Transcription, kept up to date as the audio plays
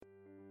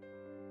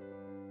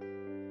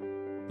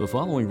The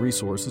following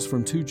resources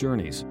from Two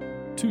Journeys.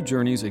 Two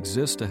Journeys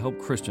exists to help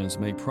Christians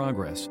make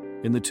progress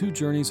in the two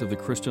journeys of the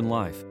Christian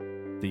life,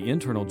 the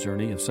internal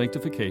journey of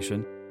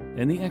sanctification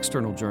and the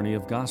external journey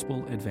of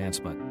gospel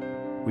advancement.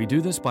 We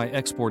do this by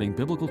exporting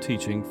biblical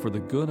teaching for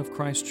the good of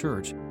Christ's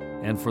church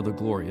and for the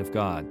glory of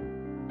God.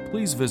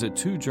 Please visit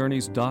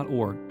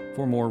twojourneys.org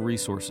for more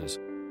resources.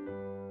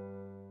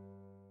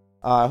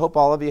 I hope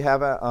all of you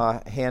have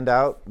a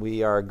handout.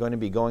 We are going to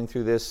be going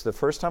through this. The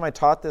first time I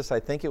taught this, I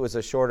think it was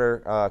a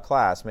shorter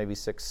class, maybe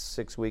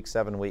six weeks,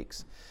 7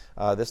 weeks.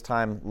 This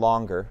time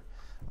longer.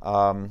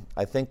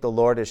 I think the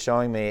Lord is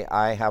showing me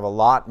I have a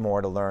lot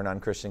more to learn on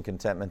Christian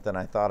contentment than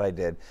I thought I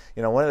did.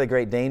 You know, one of the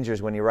great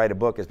dangers when you write a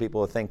book is people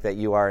will think that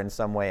you are in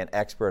some way an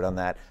expert on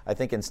that. I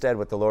think instead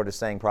what the Lord is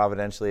saying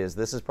providentially is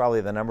this is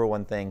probably the number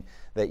one thing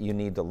that you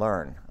need to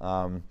learn.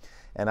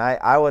 And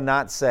I would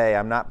not say,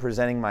 I'm not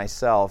presenting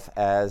myself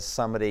as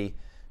somebody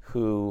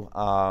who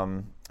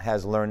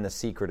has learned the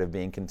secret of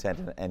being content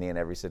in any and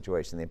every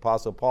situation. The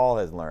Apostle Paul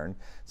has learned,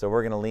 so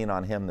we're going to lean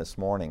on him this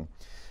morning.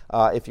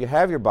 If you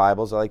have your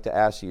Bibles, I'd like to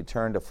ask you to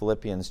turn to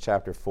Philippians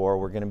chapter 4.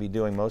 We're going to be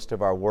doing most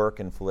of our work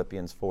in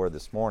Philippians 4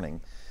 this morning.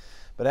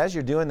 But as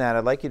you're doing that,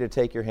 I'd like you to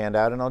take your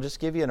handout, and I'll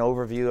just give you an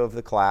overview of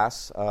the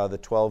class, the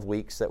 12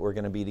 weeks that we're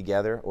going to be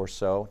together or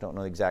so. Don't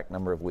know the exact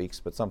number of weeks,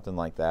 but something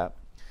like that.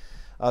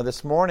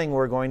 This morning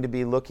we're going to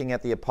be looking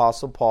at the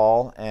Apostle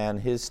Paul and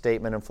his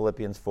statement in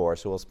Philippians 4.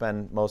 So we'll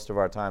spend most of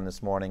our time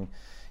this morning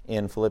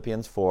in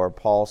Philippians 4,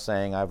 Paul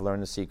saying, I've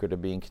learned the secret of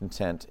being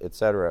content,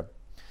 etc.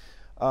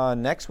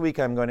 Next week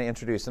I'm going to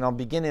introduce, and I'll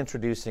begin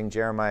introducing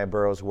Jeremiah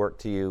Burroughs' work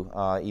to you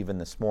even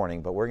this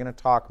morning, but we're going to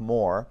talk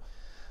more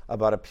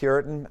about a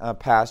Puritan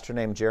pastor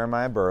named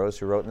Jeremiah Burroughs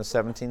who wrote in the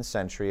 17th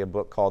century a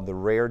book called The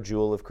Rare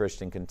Jewel of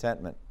Christian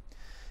Contentment.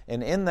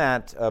 And in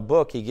that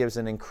book, he gives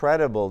an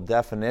incredible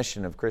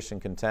definition of Christian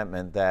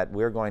contentment that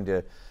we're going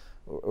to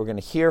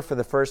hear for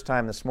the first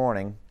time this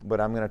morning, but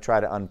I'm going to try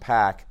to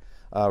unpack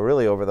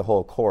really over the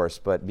whole course,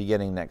 but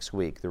beginning next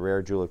week, The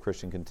Rare Jewel of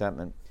Christian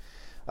Contentment.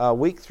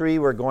 Week 3,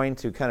 we're going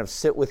to kind of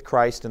sit with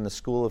Christ in the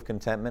school of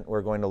contentment.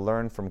 We're going to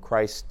learn from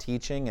Christ's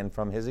teaching and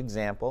from his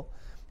example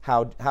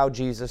how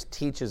Jesus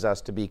teaches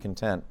us to be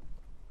content.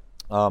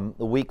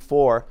 Week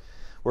 4,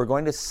 we're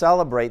going to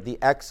celebrate the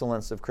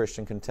excellence of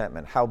Christian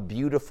contentment, how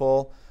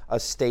beautiful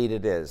a state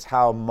it is,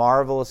 how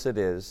marvelous it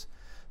is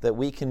that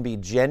we can be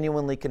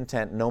genuinely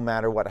content no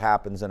matter what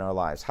happens in our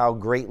lives, how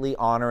greatly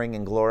honoring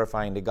and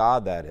glorifying to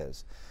God that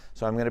is.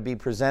 So I'm going to be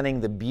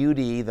presenting the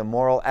beauty, the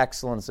moral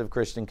excellence of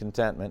Christian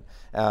contentment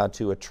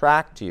to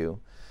attract you.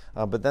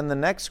 But then the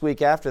next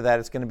week after that,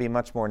 it's going to be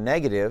much more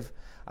negative.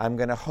 I'm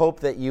going to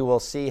hope that you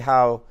will see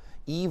how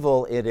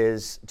evil it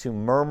is to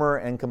murmur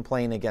and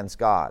complain against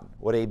God.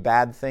 What a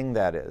bad thing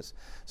that is.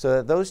 So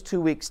that those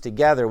 2 weeks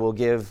together will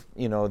give,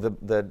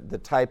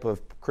 the type of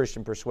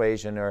Christian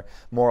persuasion or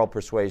moral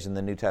persuasion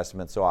the New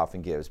Testament so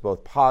often gives,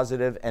 both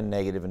positive and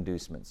negative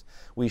inducements.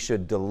 We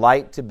should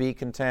delight to be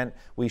content.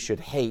 We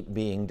should hate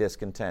being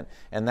discontent.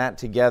 And that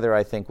together,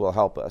 I think, will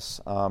help us.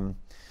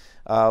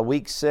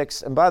 Week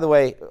 6, and by the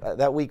way,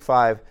 that week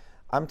 5,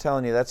 I'm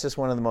telling you, that's just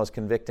one of the most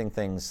convicting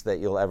things that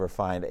you'll ever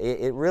find.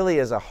 It really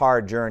is a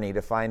hard journey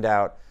to find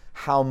out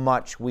how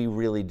much we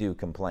really do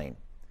complain.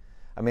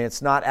 I mean,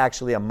 it's not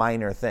actually a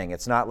minor thing.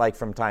 It's not like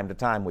from time to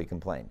time we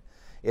complain.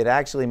 It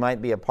actually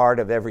might be a part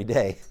of every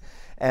day.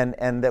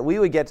 And that we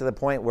would get to the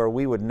point where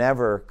we would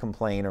never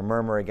complain or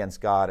murmur against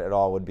God at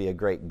all would be a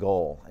great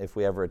goal. If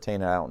we ever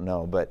attain it, I don't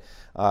know. But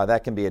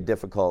that can be a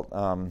difficult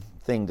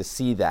thing to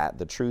see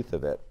the truth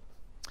of it.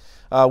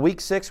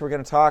 Week 6, we're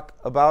going to talk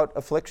about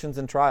afflictions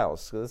and trials.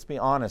 So let's be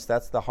honest,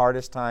 that's the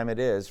hardest time it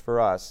is for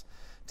us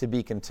to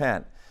be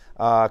content.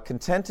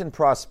 Content in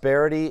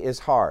prosperity is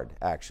hard,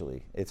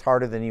 actually. It's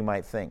harder than you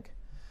might think.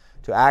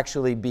 To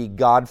actually be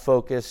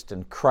God-focused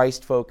and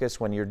Christ-focused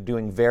when you're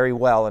doing very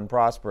well and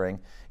prospering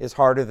is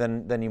harder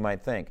than you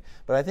might think.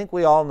 But I think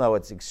we all know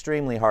it's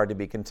extremely hard to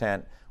be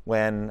content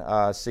when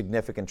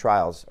significant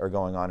trials are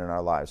going on in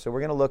our lives. So we're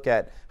going to look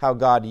at how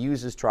God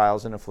uses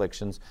trials and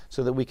afflictions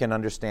so that we can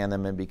understand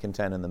them and be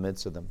content in the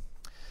midst of them.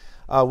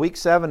 Week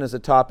 7 is a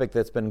topic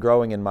that's been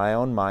growing in my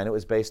own mind. It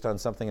was based on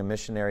something a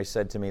missionary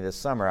said to me this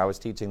summer. I was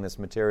teaching this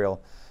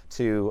material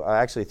to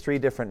actually 3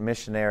 different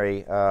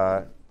missionary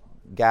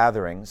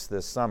gatherings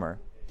this summer.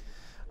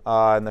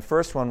 And the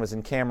first one was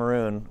in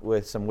Cameroon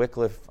with some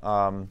Wycliffe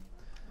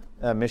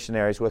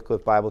missionaries,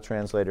 Wycliffe Bible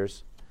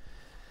translators.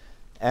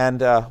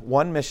 And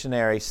one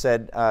missionary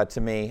said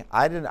to me,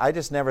 I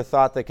just never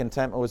thought that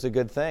contentment was a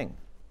good thing.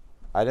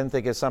 I didn't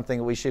think it's something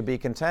that we should be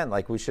content.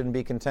 Like we shouldn't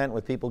be content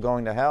with people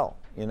going to hell,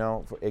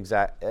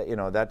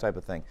 that type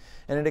of thing.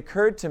 And it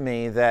occurred to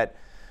me that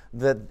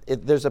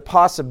there's a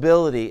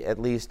possibility,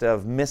 at least,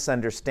 of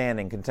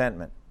misunderstanding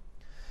contentment.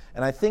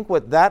 And I think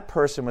what that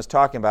person was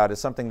talking about is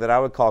something that I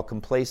would call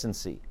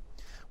complacency,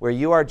 where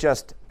you are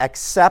just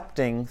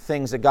accepting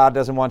things that God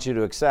doesn't want you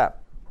to accept.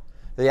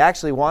 That He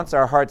actually wants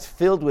our hearts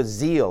filled with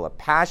zeal, a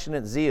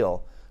passionate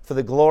zeal for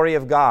the glory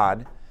of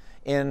God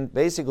in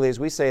basically, as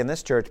we say in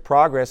this church,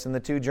 progress in the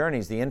two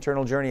journeys, the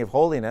internal journey of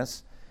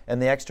holiness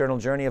and the external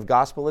journey of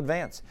gospel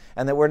advance,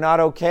 and that we're not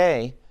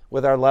okay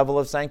with our level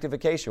of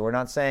sanctification. We're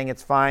not saying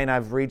it's fine,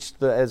 I've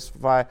reached as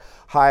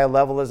high a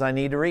level as I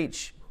need to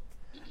reach,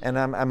 and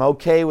I'm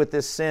okay with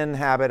this sin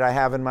habit I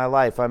have in my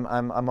life.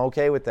 I'm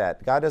okay with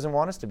that. God doesn't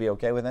want us to be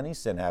okay with any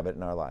sin habit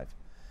in our life.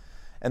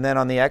 And then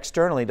on the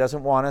external, He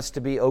doesn't want us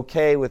to be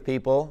okay with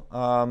people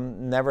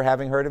never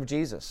having heard of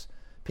Jesus.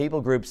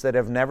 People groups that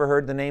have never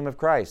heard the name of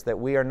Christ, that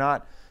we are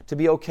not to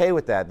be okay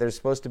with that. There's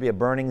supposed to be a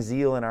burning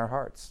zeal in our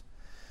hearts.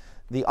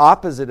 The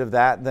opposite of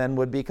that then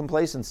would be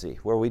complacency,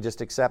 where we just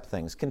accept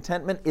things.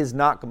 Contentment is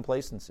not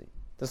complacency.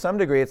 To some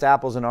degree, it's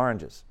apples and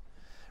oranges.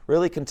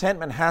 Really,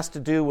 contentment has to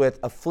do with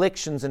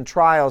afflictions and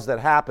trials that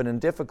happen and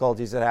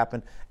difficulties that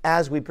happen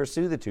as we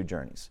pursue the two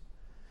journeys.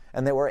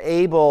 And that we're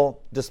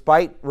able,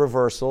 despite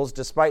reversals,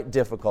 despite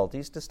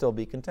difficulties, to still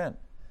be content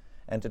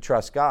and to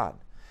trust God.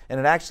 And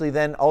it actually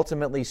then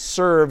ultimately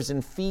serves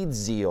and feeds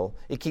zeal.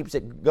 It keeps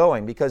it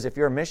going, because if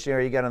you're a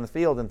missionary, you get on the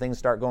field and things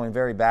start going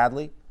very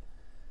badly,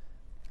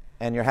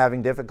 and you're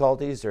having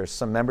difficulties, or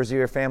some members of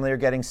your family are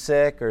getting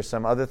sick, or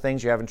some other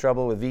things, you're having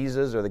trouble with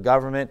visas or the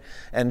government,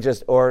 and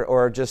just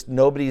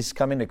nobody's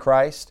coming to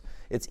Christ,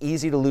 it's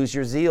easy to lose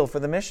your zeal for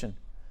the mission.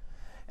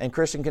 And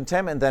Christian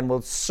contentment then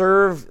will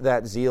serve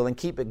that zeal and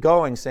keep it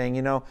going,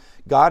 saying,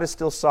 God is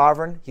still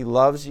sovereign. He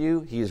loves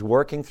you. He is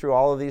working through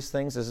all of these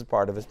things. This is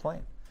part of His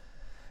plan.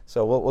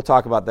 So we'll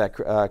talk about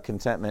that.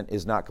 Contentment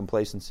is not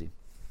complacency.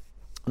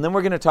 And then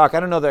we're going to talk, I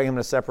don't know that I'm going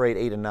to separate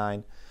 8 and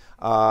 9,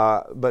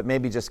 but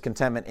maybe just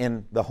contentment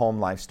in the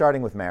home life,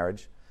 starting with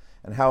marriage,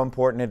 and how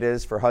important it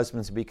is for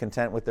husbands to be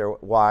content with their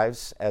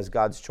wives as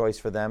God's choice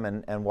for them,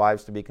 and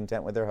wives to be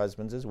content with their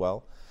husbands as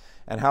well.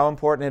 And how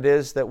important it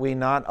is that we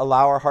not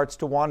allow our hearts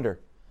to wander,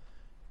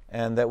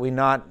 and that we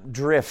not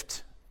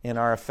drift in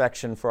our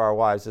affection for our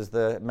wives, as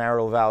the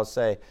marital vows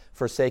say,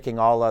 forsaking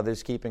all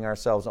others, keeping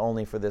ourselves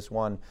only for this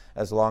one,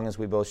 as long as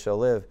we both shall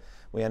live.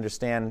 We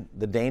understand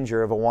the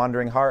danger of a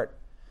wandering heart.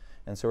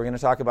 And so we're going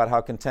to talk about how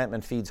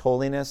contentment feeds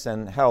holiness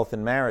and health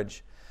in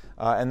marriage,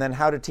 and then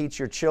how to teach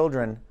your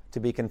children to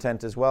be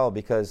content as well,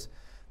 because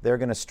they're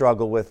going to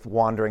struggle with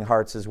wandering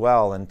hearts as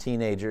well, and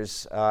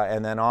teenagers,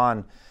 and then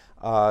on,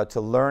 to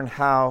learn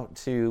how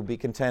to be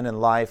content in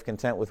life,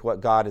 content with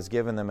what God has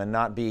given them, and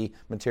not be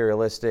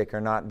materialistic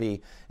or not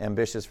be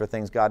ambitious for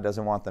things God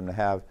doesn't want them to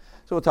have.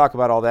 So we'll talk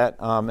about all that,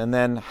 and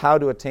then how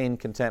to attain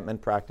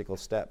contentment, practical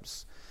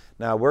steps.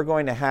 Now we're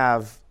going to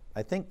have,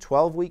 I think,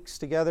 12 weeks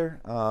together.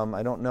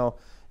 I don't know,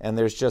 and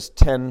there's just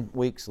 10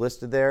 weeks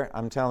listed there.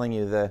 I'm telling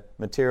you, the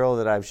material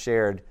that I've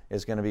shared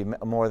is going to be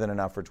more than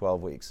enough for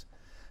 12 weeks.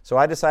 So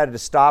I decided to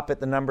stop at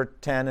the number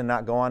 10 and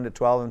not go on to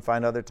 12 and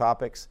find other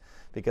topics,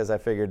 because I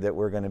figured that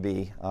we're going to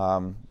be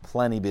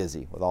plenty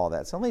busy with all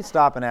that. So let me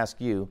stop and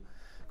ask you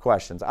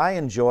questions. I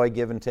enjoy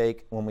give and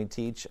take when we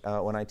teach.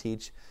 When I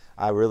teach,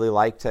 I really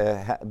like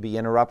to be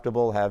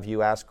interruptible, have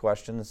you ask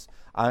questions.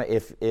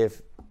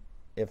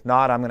 If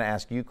not, I'm going to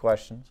ask you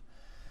questions.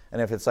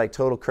 And if it's like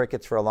total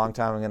crickets for a long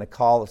time, I'm going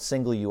to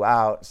single you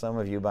out, some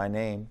of you by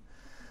name,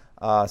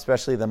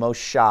 especially the most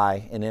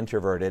shy and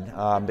introverted,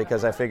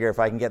 because I figure if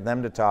I can get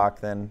them to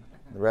talk, then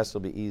the rest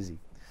will be easy.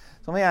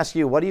 So let me ask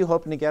you, what are you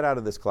hoping to get out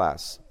of this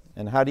class?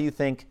 And how do you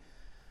think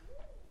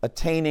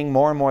attaining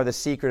more and more the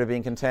secret of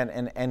being content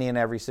in any and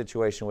every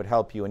situation would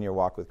help you in your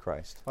walk with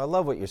Christ? Well, I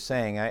love what you're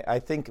saying. I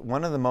think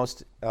one of the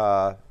most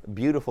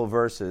beautiful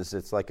verses,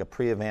 it's like a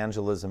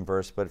pre-evangelism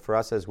verse, but for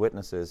us as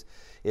witnesses,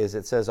 is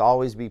it says,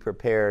 always be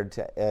prepared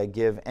to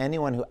give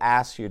anyone who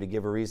asks you to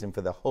give a reason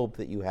for the hope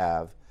that you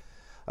have,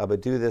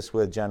 but do this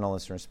with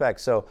gentleness and respect.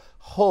 So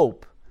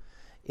hope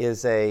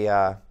is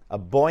a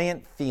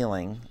buoyant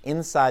feeling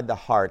inside the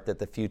heart that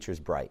the future's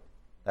bright.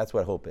 That's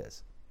what hope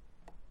is.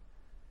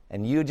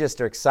 And you just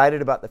are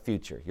excited about the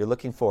future. You're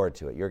looking forward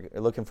to it. You're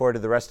looking forward to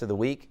the rest of the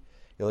week.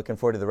 You're looking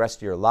forward to the rest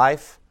of your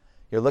life.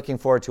 You're looking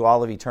forward to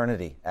all of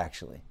eternity,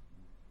 actually.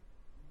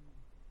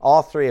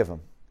 All three of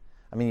them.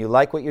 I mean, you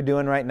like what you're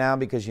doing right now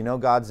because you know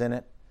God's in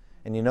it,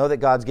 and you know that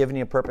God's given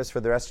you a purpose for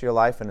the rest of your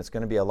life, and it's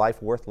going to be a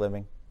life worth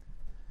living.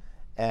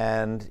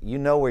 And you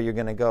know where you're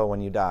going to go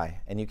when you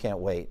die, and you can't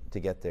wait to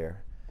get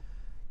there.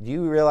 Do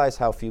you realize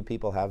how few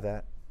people have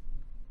that?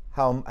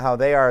 How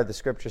they are, the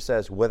Scripture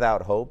says,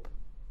 without hope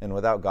and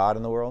without God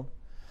in the world?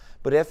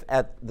 But if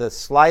at the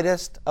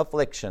slightest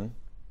affliction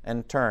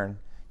and turn,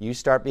 you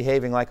start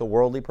behaving like a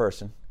worldly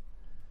person,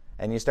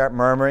 and you start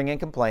murmuring and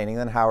complaining,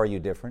 then how are you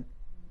different?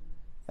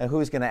 And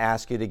who's going to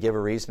ask you to give a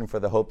reason for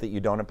the hope that you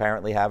don't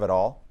apparently have at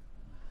all?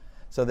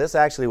 So this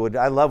actually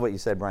I love what you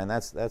said, Brian.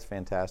 That's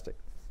fantastic.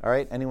 All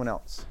right, anyone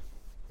else?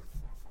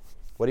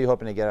 What are you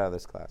hoping to get out of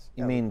this class?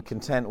 You mean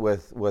content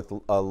with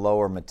a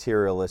lower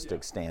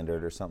materialistic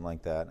standard or something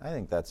like that? I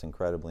think that's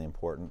incredibly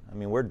important. I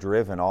mean, we're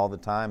driven all the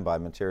time by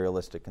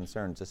materialistic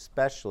concerns,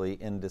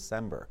 especially in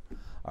December.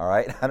 All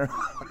right? I don't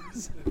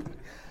know.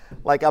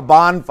 Like a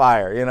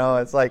bonfire,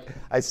 It's like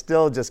I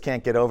still just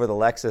can't get over the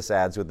Lexus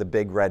ads with the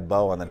big red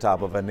bow on the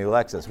top of a new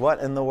Lexus. What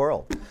in the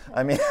world?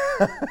 I mean,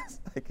 it's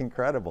like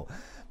incredible.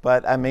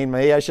 But, I mean,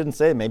 maybe I shouldn't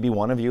say, maybe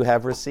one of you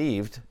have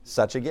received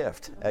such a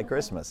gift at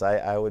Christmas.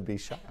 I would be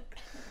shocked.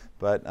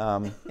 But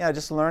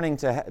just learning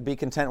to be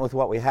content with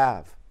what we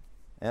have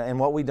and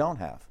what we don't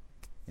have.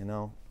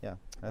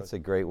 That's a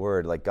great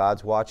word. Like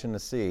God's watching to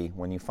see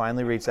when you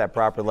finally reach that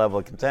proper level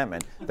of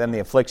contentment, then the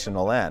affliction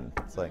will end.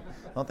 It's like,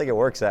 I don't think it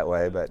works that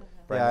way, but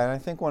yeah, and I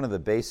think one of the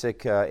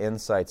basic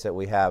insights that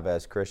we have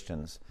as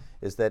Christians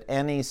is that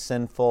any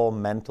sinful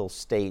mental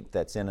state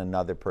that's in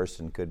another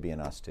person could be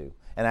in us too.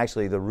 And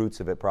actually the roots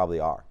of it probably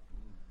are.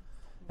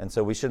 And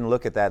so we shouldn't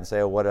look at that and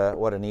say, oh,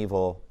 what an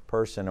evil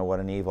person or what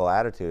an evil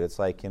attitude. It's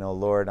like,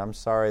 Lord, I'm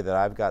sorry that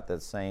I've got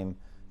that same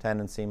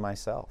tendency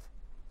myself.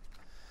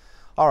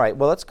 All right,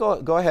 well, let's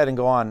go ahead and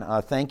go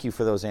on. Thank you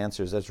for those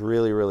answers. That's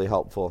really, really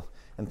helpful.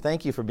 And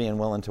thank you for being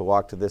willing to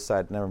walk to this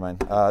side. Never mind.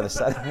 This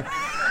side.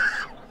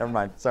 Never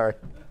mind. Sorry.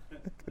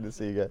 Good to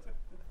see you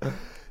guys.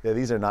 Yeah,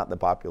 these are not the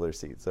popular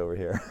seats over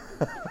here.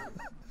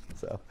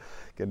 So,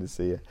 good to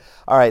see you.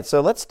 All right,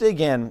 so let's dig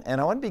in. And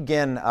I want to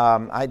begin,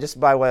 just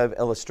by way of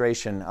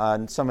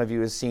illustration, some of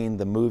you have seen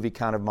the movie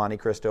Count of Monte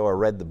Cristo or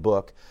read the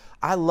book.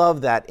 I love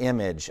that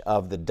image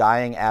of the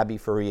dying Abbe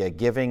Faria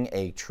giving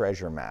a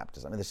treasure map.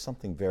 There's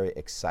something very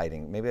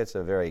exciting. Maybe it's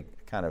a very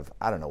kind of,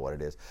 I don't know what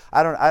it is.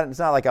 It's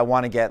not like I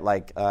want to get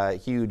like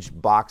huge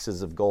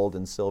boxes of gold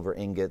and silver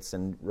ingots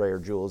and rare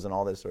jewels and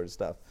all this sort of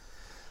stuff.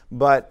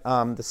 But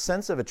the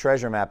sense of a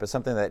treasure map is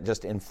something that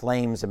just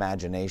inflames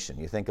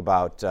imagination. You think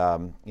about,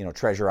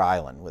 Treasure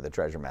Island with a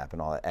treasure map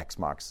and all that, X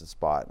marks the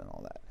spot and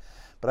all that.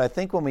 But I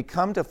think when we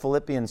come to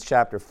Philippians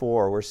chapter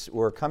 4,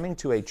 we're coming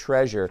to a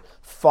treasure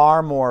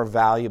far more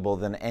valuable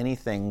than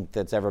anything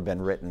that's ever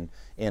been written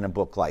in a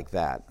book like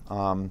that.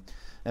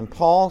 And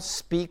Paul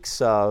speaks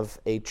of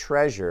a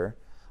treasure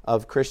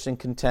of Christian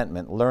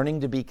contentment,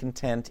 learning to be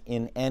content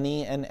in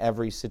any and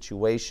every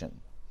situation.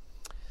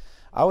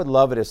 I would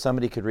love it if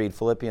somebody could read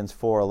Philippians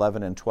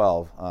 4:11 and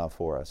 12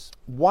 for us.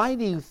 Why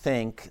do you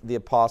think the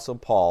Apostle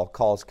Paul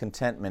calls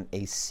contentment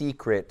a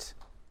secret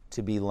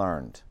to be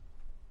learned?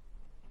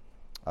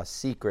 A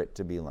secret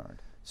to be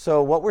learned.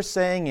 So what we're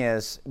saying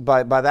is,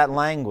 by that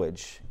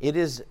language, it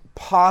is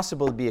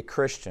possible to be a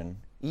Christian,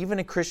 even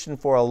a Christian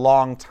for a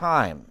long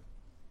time,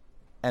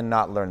 and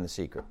not learn the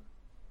secret.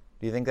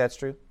 Do you think that's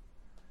true?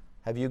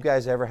 Have you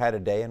guys ever had a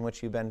day in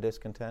which you've been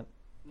discontent?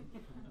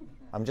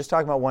 I'm just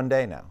talking about one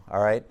day now,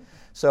 all right?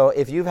 So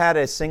if you've had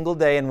a single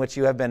day in which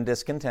you have been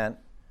discontent,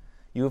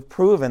 you have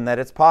proven that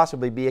it's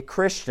possible to be a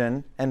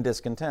Christian and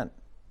discontent.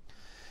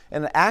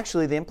 And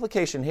actually, the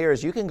implication here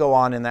is you can go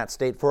on in that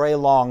state for a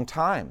long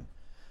time.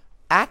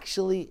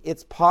 Actually,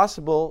 it's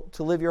possible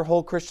to live your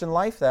whole Christian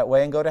life that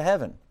way and go to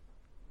heaven.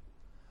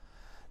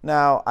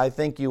 Now, I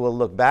think you will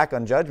look back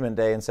on Judgment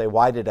Day and say,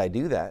 why did I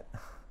do that?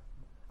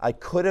 I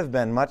could have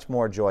been much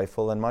more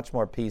joyful and much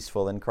more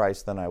peaceful in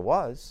Christ than I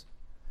was.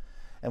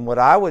 And what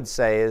I would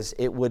say is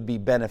it would be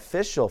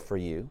beneficial for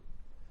you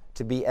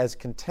to be as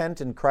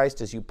content in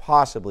Christ as you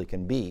possibly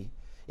can be.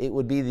 It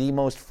would be the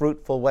most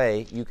fruitful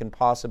way you can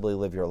possibly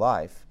live your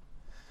life.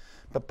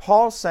 But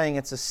Paul's saying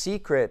it's a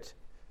secret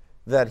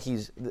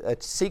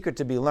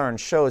to be learned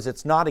shows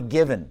it's not a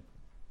given.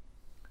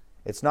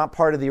 It's not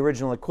part of the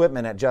original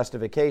equipment at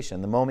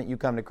justification, the moment you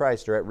come to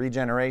Christ or at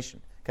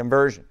regeneration,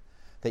 conversion,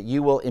 that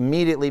you will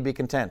immediately be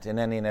content in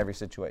any and every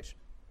situation.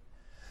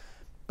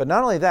 But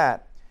not only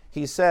that,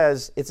 he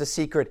says it's a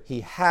secret he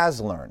has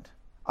learned.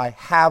 I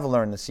have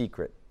learned the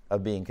secret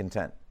of being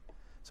content.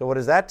 So what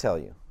does that tell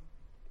you?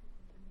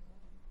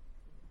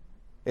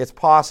 It's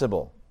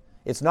possible.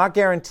 It's not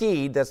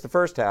guaranteed, that's the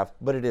first half,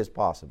 but it is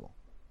possible.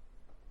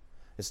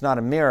 It's not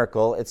a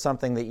miracle, it's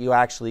something that you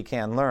actually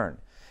can learn.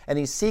 And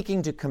he's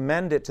seeking to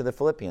commend it to the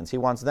Philippians. He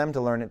wants them to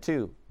learn it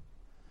too.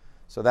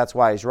 So that's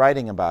why he's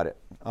writing about it.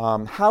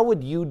 How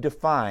would you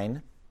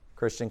define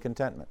Christian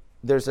contentment?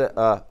 There's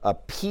a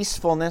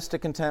peacefulness to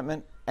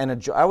contentment,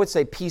 and I would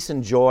say peace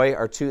and joy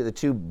are the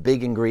two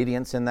big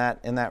ingredients in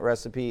that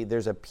recipe.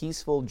 There's a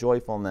peaceful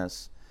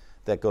joyfulness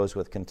that goes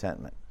with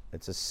contentment.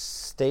 It's a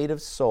state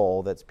of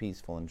soul that's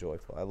peaceful and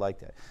joyful. I like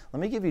that. Let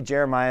me give you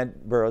Jeremiah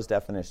Burroughs'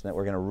 definition that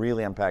we're going to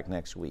really unpack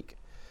next week.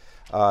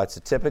 It's a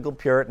typical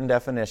Puritan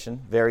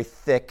definition, very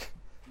thick,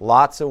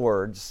 lots of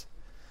words,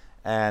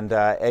 and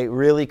it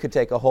really could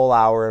take a whole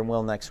hour, and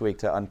we'll next week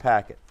to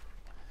unpack it.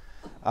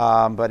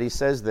 But he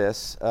says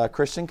this,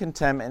 Christian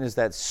contentment is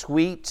that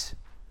sweet,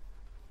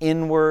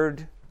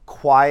 inward,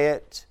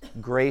 quiet,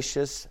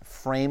 gracious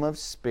frame of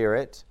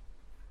spirit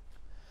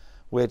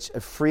which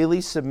freely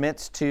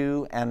submits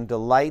to and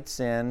delights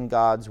in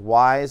God's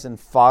wise and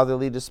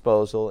fatherly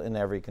disposal in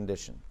every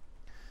condition.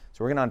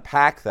 So we're going to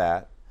unpack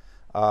that,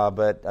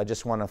 but I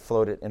just want to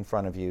float it in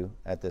front of you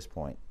at this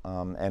point.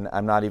 And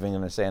I'm not even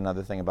going to say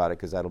another thing about it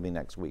because that'll be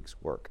next week's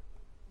work.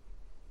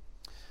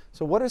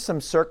 So what are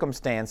some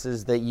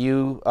circumstances that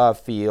you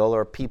feel,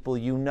 or people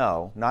you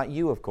know, not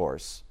you of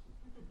course,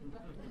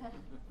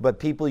 but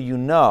people you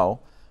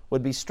know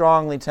would be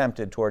strongly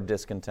tempted toward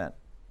discontent?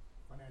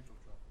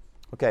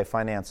 Okay,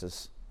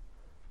 finances.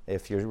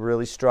 If you're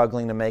really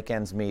struggling to make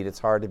ends meet, it's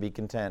hard to be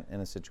content in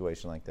a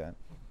situation like that.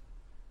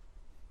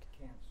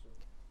 Cancer.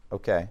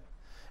 Okay.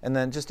 And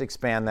then just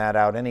expand that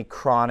out. Any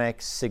chronic,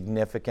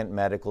 significant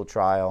medical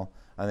trial.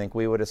 I think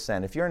we would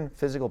ascend. If you're in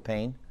physical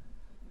pain,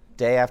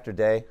 day after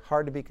day,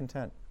 hard to be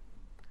content.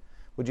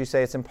 Would you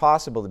say it's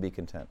impossible to be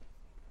content?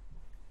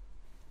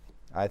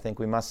 I think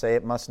we must say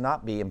it must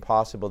not be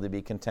impossible to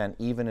be content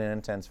even in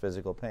intense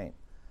physical pain.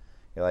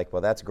 You're like,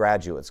 well, that's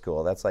graduate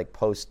school. That's like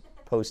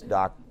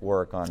postdoc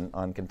work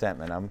on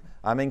contentment.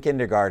 I'm in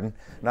kindergarten,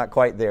 not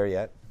quite there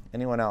yet.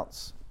 Anyone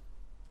else?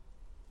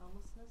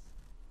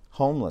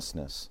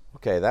 Homelessness.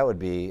 Okay, that would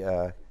be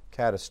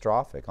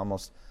catastrophic.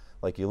 Almost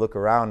like you look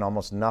around,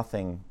 almost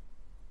nothing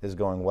is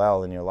going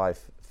well in your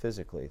life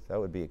physically. That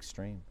would be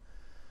extreme.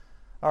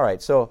 All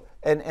right, so,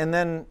 and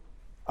then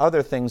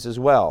other things as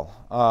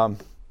well.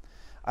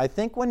 I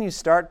think when you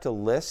start to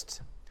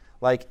list,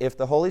 like if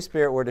the Holy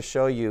Spirit were to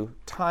show you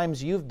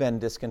times you've been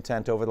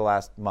discontent over the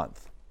last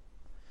month,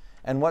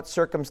 and what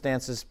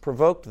circumstances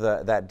provoked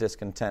that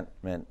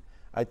discontentment,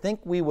 I think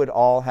we would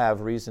all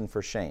have reason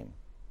for shame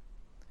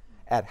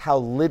at how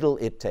little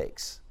it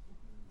takes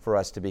for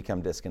us to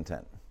become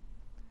discontent.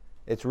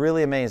 It's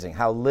really amazing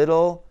how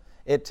little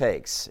it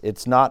takes.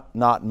 It's not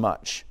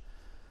much.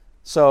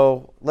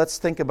 So let's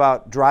think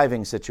about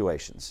driving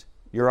situations.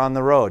 You're on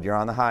the road, you're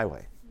on the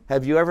highway.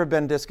 Have you ever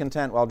been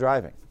discontent while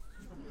driving?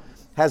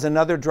 Has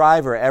another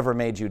driver ever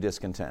made you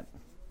discontent?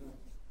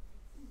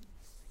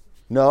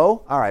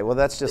 No? All right, well,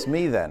 that's just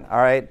me then, all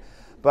right?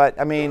 But,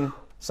 I mean,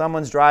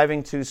 someone's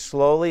driving too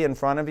slowly in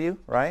front of you,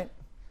 right?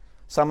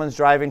 Someone's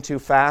driving too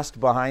fast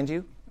behind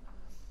you,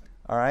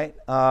 all right?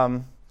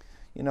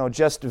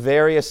 Just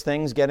various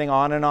things getting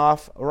on and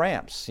off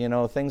ramps,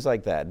 things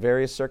like that,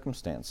 various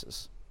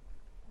circumstances.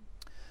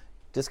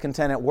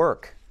 Discontent at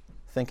work,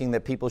 thinking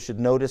that people should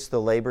notice the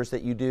labors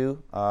that you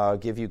do,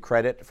 give you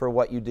credit for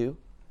what you do,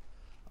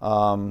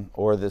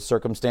 or the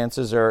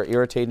circumstances are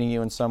irritating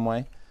you in some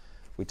way.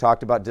 We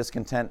talked about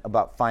discontent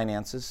about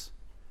finances,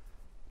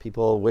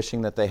 people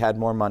wishing that they had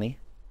more money.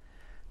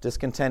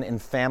 Discontent in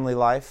family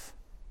life,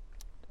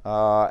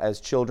 as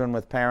children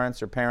with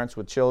parents, or parents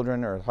with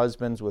children, or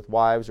husbands with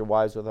wives, or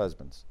wives with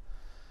husbands.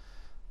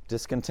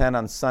 Discontent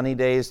on sunny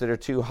days that are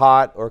too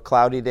hot, or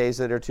cloudy days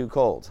that are too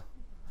cold.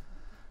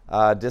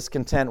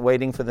 Discontent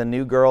waiting for the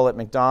new girl at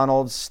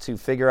McDonald's to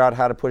figure out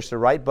how to push the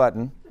right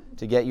button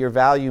to get your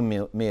value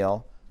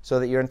meal so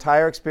that your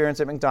entire experience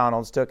at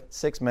McDonald's took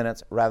 6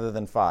 minutes rather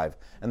than 5.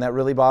 And that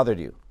really bothered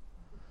you.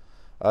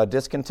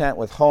 Discontent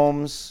with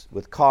homes,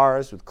 with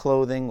cars, with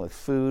clothing, with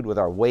food, with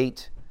our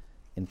weight,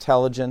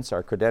 intelligence,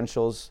 our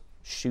credentials,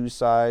 shoe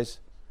size,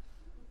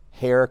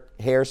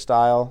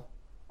 hairstyle.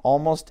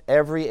 Almost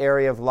every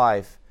area of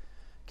life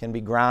can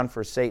be ground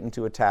for Satan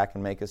to attack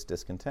and make us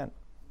discontent.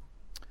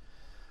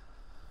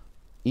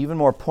 Even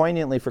more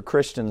poignantly for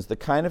Christians, the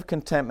kind of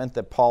contentment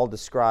that Paul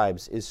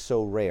describes is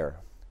so rare.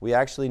 We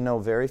actually know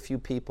very few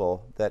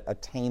people that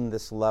attain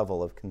this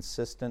level of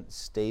consistent,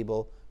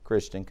 stable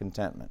Christian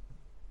contentment.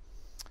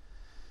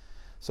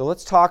 So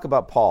let's talk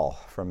about Paul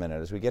for a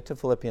minute as we get to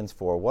Philippians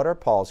 4. What are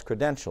Paul's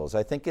credentials?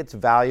 I think it's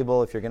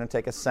valuable if you're going to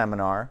take a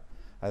seminar.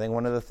 I think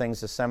one of the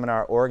things the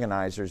seminar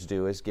organizers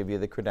do is give you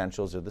the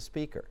credentials of the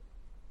speaker.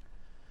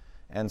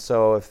 And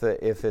so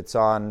if it's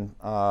on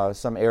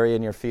some area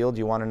in your field,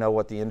 you want to know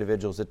what the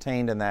individual's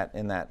attained in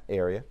that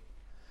area.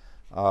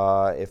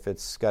 If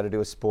it's got to do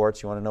with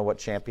sports, you want to know what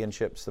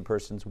championships the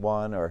person's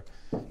won, or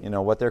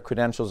what their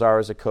credentials are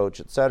as a coach,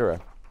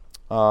 etc.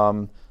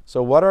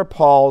 So what are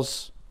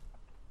Paul's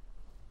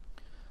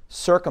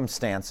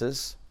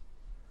circumstances,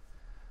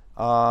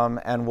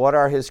 and what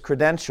are his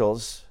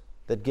credentials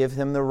that give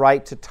him the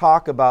right to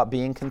talk about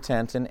being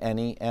content in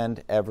any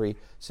and every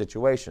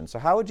situation? So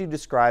how would you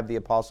describe the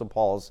Apostle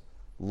Paul's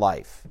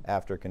life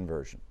after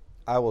conversion?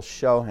 I will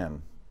show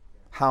him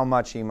how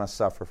much he must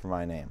suffer for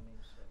my name.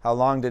 How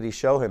long did he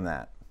show him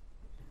that?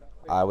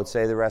 I would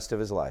say the rest of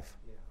his life.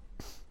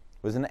 It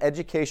was an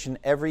education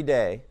every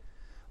day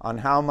on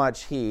how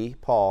much he,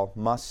 Paul,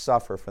 must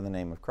suffer for the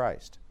name of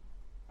Christ.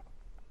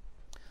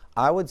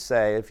 I would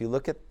say, if you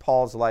look at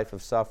Paul's life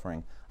of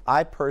suffering,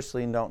 I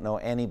personally don't know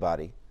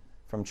anybody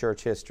from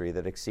church history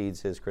that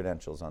exceeds his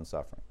credentials on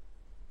suffering.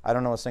 I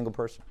don't know a single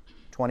person.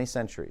 20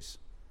 centuries.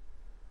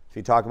 If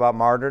you talk about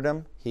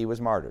martyrdom, he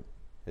was martyred.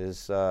 He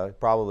was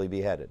probably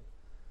beheaded.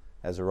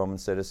 As a Roman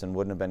citizen,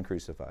 wouldn't have been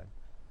crucified.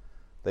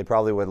 They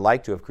probably would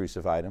like to have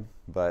crucified him,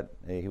 but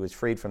he was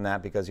freed from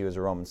that because he was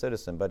a Roman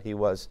citizen. But he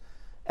was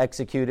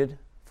executed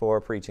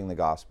for preaching the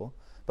gospel.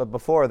 But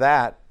before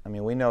that,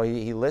 we know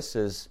he lists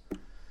his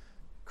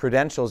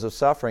credentials of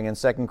suffering in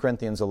 2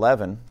 Corinthians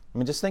 11.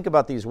 Just think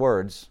about these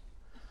words.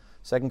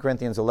 2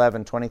 Corinthians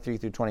 11, 23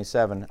 through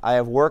 27. I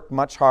have worked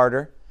much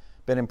harder,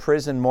 been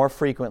imprisoned more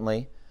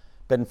frequently,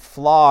 been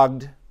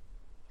flogged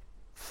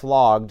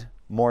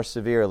more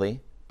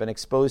severely, been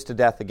exposed to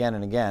death again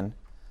and again.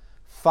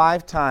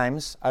 5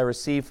 times I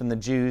received from the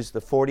Jews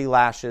the 40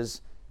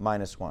 lashes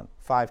minus 1.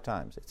 5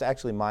 times. It's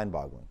actually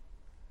mind-boggling.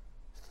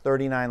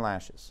 39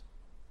 lashes.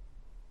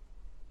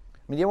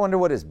 Do you wonder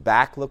what his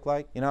back looked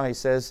like? He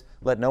says,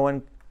 let no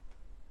one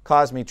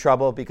cause me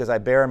trouble because I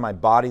bear in my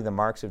body the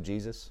marks of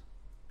Jesus.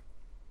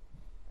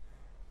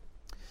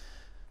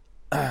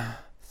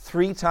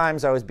 3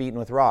 times I was beaten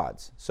with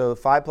rods. So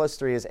 5 plus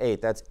 3 is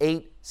 8. That's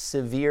 8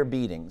 severe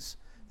beatings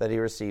that he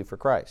received for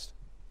Christ.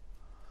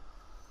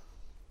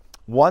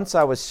 Once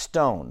I was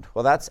stoned.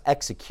 Well, that's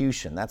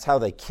execution. That's how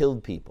they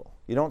killed people.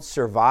 You don't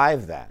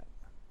survive that.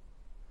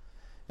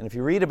 And if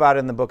you read about it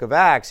in the book of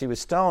Acts, he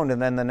was stoned,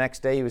 and then the next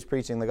day he was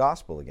preaching the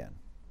gospel again.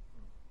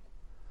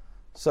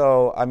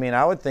 So,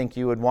 I would think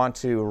you would want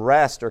to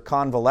rest or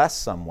convalesce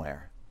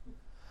somewhere.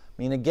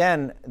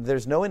 Again,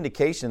 there's no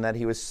indication that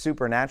he was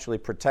supernaturally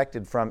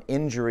protected from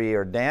injury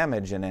or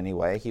damage in any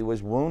way. He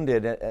was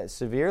wounded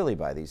severely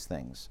by these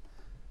things.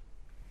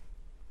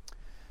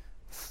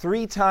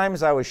 3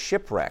 times I was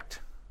shipwrecked.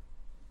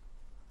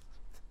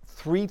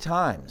 3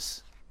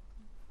 times.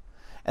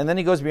 And then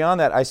he goes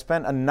beyond that. I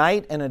spent a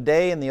night and a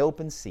day in the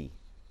open sea.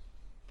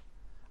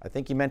 I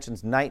think he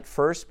mentions night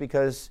first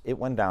because it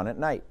went down at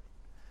night.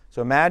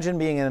 So imagine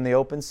being in the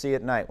open sea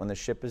at night when the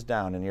ship is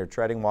down and you're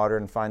treading water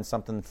and find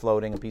something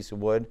floating, a piece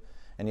of wood,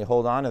 and you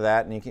hold on to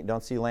that and you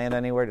don't see land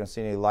anywhere, don't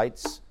see any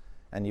lights,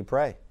 and you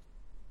pray.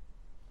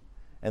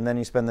 And then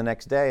you spend the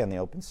next day in the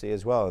open sea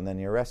as well, and then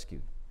you're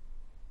rescued.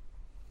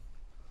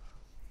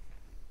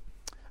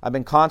 I've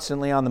been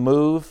constantly on the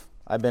move.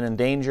 I've been in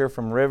danger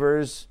from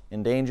rivers,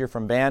 in danger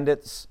from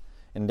bandits,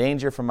 in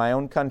danger from my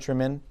own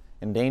countrymen,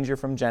 in danger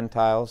from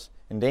Gentiles,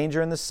 in danger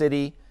in the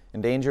city,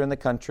 in danger in the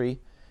country,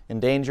 in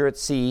danger at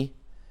sea,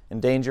 in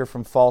danger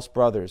from false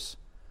brothers.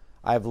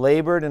 I have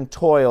labored and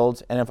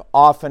toiled and have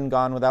often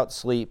gone without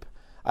sleep.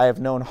 I have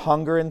known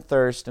hunger and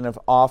thirst and have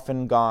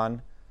often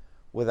gone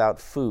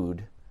without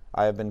food.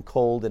 I have been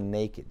cold and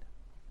naked.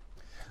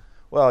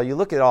 Well, you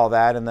look at all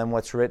that and then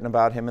what's written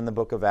about him in the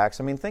book of Acts.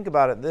 Think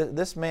about it.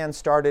 This man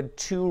started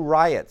 2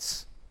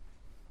 riots.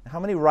 How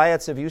many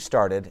riots have you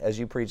started as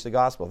you preach the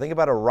gospel? Think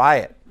about a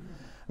riot.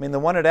 The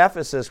one at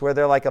Ephesus where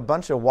they're like a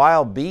bunch of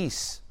wild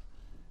beasts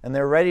and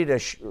they're ready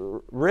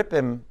to rip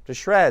him to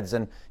shreds,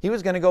 and he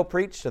was going to go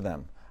preach to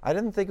them. I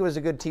didn't think it was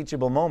a good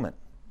teachable moment.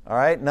 All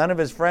right? None of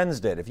his friends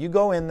did. If you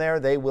go in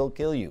there, they will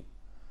kill you.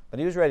 But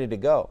he was ready to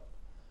go.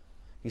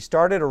 He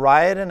started a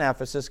riot in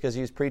Ephesus because he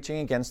was preaching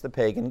against the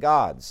pagan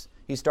gods.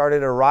 He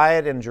started a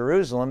riot in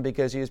Jerusalem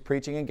because he was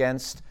preaching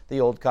against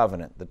the Old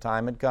Covenant. The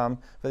time had come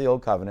for the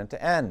Old Covenant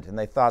to end, and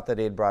they thought that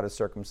he had brought a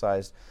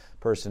circumcised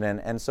person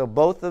in. And so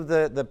both of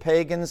the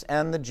pagans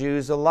and the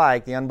Jews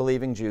alike, the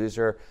unbelieving Jews,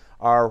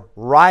 are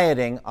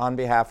rioting on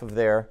behalf of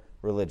their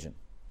religion.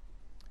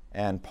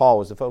 And Paul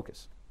was the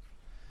focus.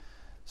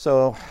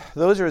 So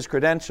those are his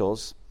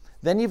credentials.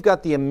 Then you've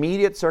got the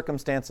immediate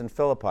circumstance in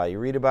Philippi. You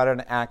read about it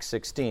in Acts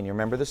 16. You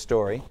remember the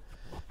story,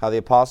 how the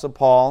Apostle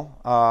Paul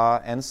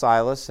and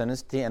Silas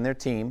and their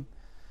team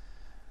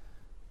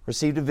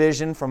received a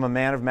vision from a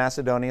man of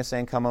Macedonia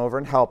saying, come over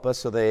and help us.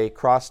 So they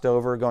crossed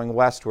over going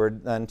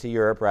westward then to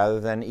Europe rather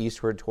than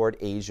eastward toward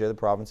Asia, the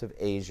province of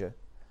Asia.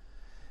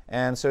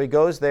 And so he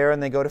goes there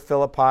and they go to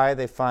Philippi.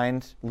 They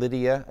find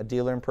Lydia, a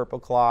dealer in purple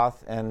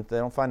cloth, and they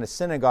don't find a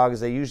synagogue as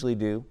they usually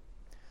do.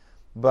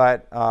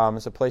 But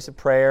it's a place of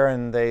prayer,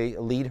 and they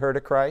lead her to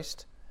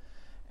Christ.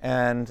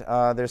 And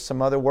there's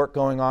some other work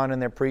going on in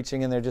their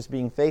preaching, and they're just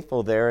being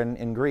faithful there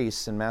in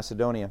Greece, in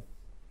Macedonia.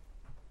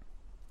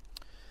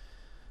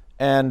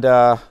 And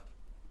there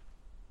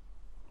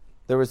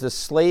was this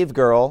slave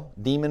girl,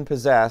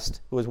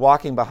 demon-possessed, who was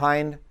walking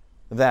behind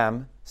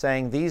them,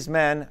 saying, these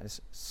men,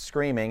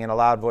 screaming in a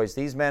loud voice,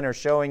 these men are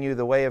showing you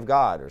the way of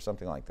God, or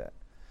something like that.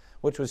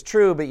 Which was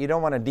true, but you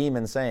don't want a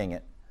demon saying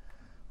it.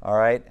 All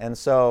right? And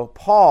so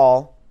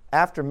Paul,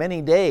 after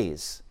many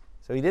days,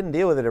 so he didn't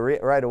deal with it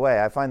right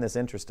away. I find this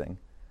interesting.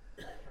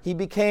 He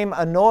became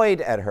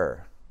annoyed at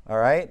her, all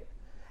right,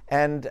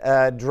 and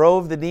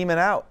drove the demon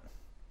out.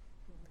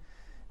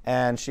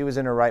 And she was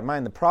in her right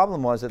mind. The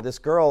problem was that this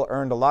girl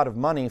earned a lot of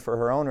money for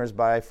her owners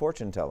by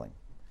fortune telling.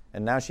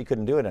 And now she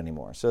couldn't do it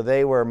anymore. So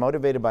they were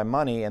motivated by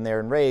money, and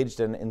they're enraged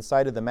and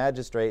incited the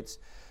magistrates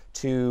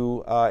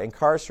to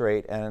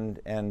incarcerate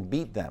and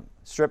beat them,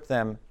 strip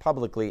them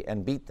publicly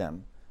and beat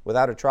them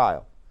without a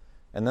trial.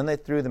 And then they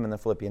threw them in the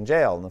Philippian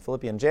jail. And the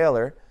Philippian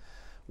jailer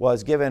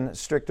was given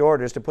strict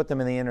orders to put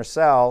them in the inner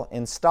cell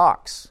in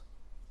stocks.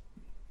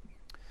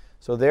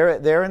 So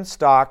they're in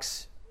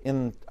stocks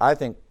in, I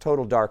think,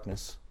 total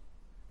darkness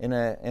in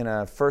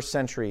a first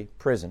century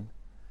prison.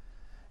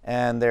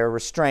 And they're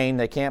restrained.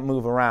 They can't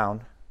move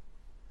around.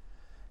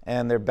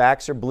 And their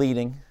backs are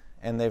bleeding.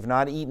 And they've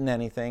not eaten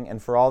anything.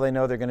 And for all they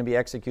know, they're going to be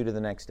executed the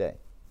next day.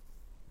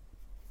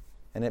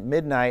 And at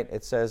midnight,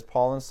 it says,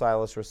 Paul and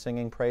Silas were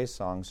singing praise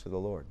songs to the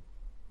Lord.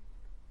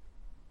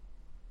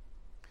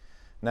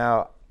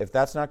 Now, if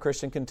that's not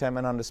Christian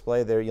contentment on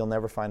display there, you'll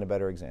never find a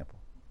better example.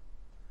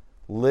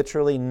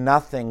 Literally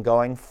nothing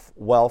going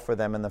well for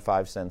them in the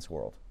 5 cents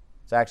world.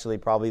 It's actually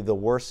probably the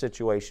worst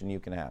situation you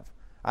can have.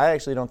 I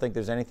actually don't think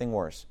there's anything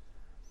worse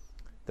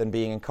than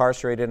being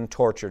incarcerated and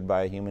tortured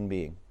by a human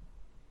being.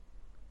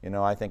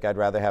 I think I'd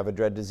rather have a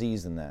dread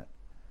disease than that.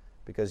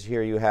 Because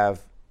here you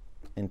have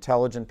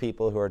intelligent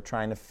people who are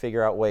trying to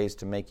figure out ways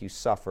to make you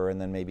suffer and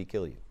then maybe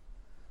kill you.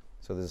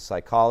 So there's a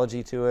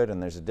psychology to it,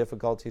 and there's a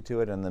difficulty to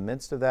it. In the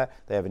midst of that,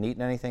 they haven't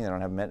eaten anything. They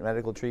don't have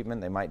medical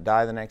treatment. They might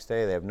die the next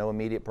day. They have no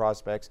immediate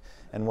prospects.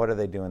 And what are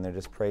they doing? They're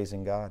just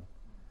praising God,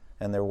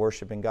 and they're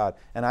worshiping God.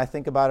 And I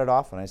think about it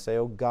often. I say,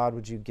 oh, God,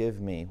 would you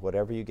give me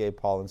whatever you gave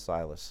Paul and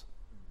Silas?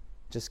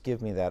 Just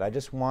give me that.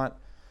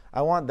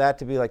 I want that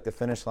to be like the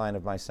finish line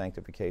of my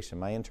sanctification,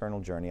 my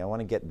internal journey. I want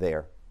to get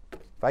there.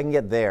 If I can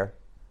get there,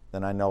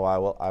 then I know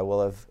I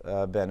will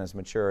have been as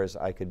mature as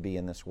I could be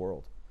in this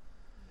world.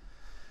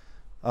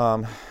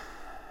 And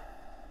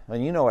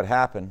you know what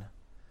happened.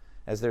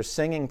 As they're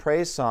singing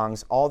praise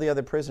songs, all the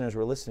other prisoners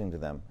were listening to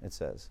them, it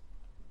says.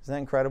 Isn't that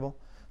incredible?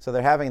 So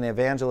they're having an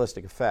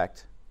evangelistic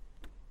effect.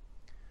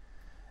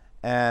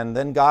 And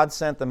then God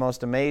sent the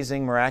most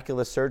amazing,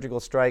 miraculous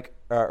surgical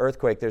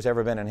earthquake there's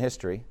ever been in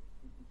history,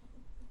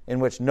 in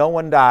which no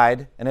one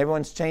died, and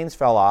everyone's chains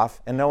fell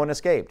off, and no one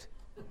escaped.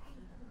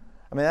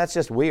 I mean, that's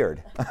just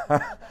weird.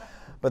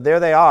 But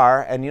there they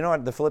are, and you know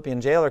what? The Philippian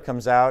jailer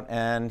comes out,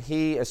 and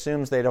he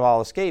assumes they'd have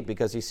all escaped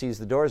because he sees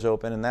the doors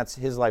open, and that's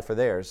his life or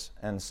theirs.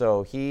 And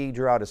so he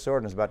drew out his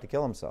sword and was about to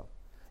kill himself.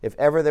 If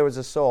ever there was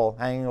a soul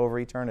hanging over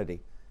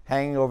eternity,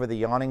 hanging over the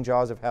yawning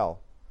jaws of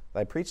hell, that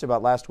I preached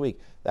about last week,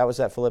 that was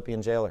that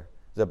Philippian jailer.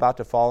 He was about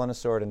to fall on a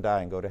sword and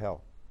die and go to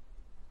hell.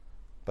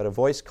 But a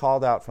voice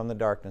called out from the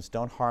darkness,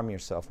 don't harm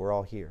yourself, we're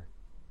all here.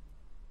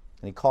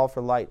 And he called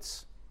for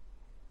lights.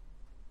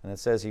 And it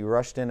says he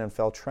rushed in and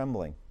fell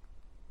trembling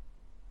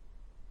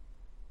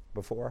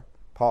before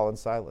Paul and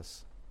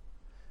Silas.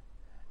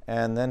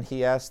 And then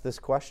he asked this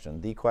question,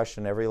 the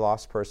question every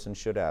lost person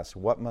should ask,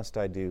 what must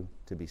I do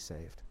to be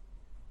saved?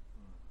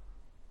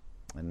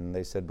 And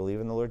they said,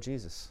 believe in the Lord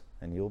Jesus,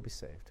 and you'll be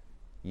saved,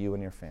 you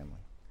and your family.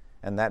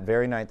 And that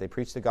very night they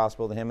preached the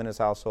gospel to him and his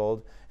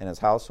household,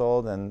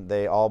 and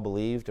they all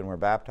believed and were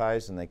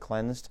baptized, and they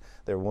cleansed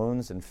their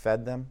wounds and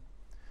fed them.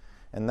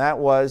 And that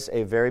was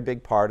a very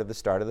big part of the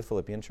start of the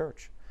Philippian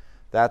church.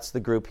 That's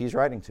the group he's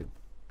writing to.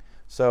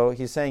 So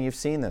he's saying, you've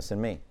seen this in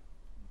me.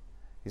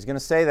 He's going to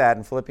say that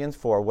in Philippians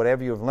 4.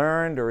 Whatever you have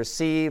learned or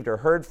received or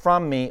heard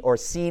from me or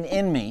seen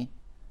in me,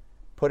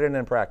 put it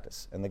in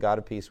practice, and the God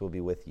of peace will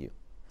be with you.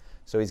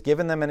 So he's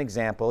given them an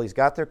example. He's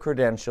got their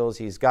credentials.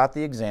 He's got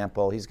the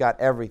example. He's got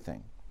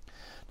everything.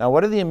 Now,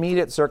 what are the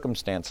immediate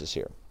circumstances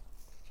here?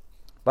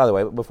 By the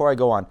way, before I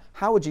go on,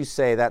 how would you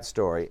say that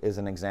story is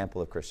an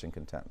example of Christian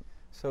contentment?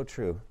 So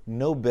true.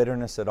 No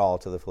bitterness at all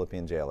to the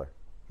Philippian jailer.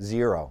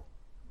 Zero.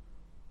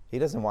 He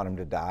doesn't want him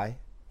to die.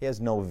 He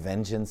has no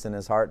vengeance in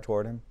his heart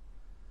toward him.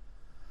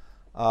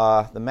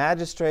 The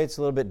magistrate's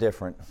a little bit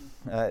different.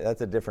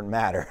 That's a different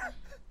matter.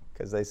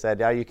 Because they said,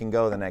 yeah, you can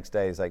go the next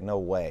day. He's like, no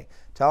way.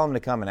 Tell them to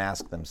come and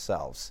ask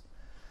themselves.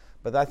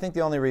 But I think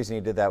the only reason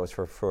he did that was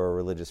for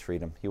religious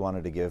freedom. He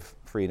wanted to give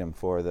freedom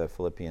for the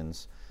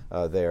Philippians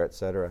there,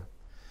 etc.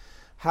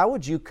 How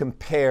would you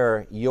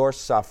compare your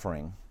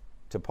suffering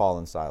to Paul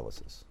and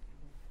Silas's?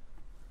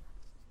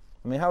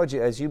 I mean, how would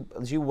you, as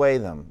you weigh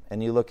them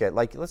and you look at,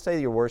 like, let's say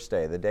your worst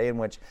day, the day in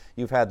which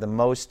you've had the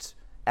most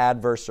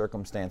adverse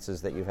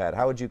circumstances that you've had,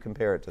 how would you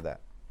compare it to that?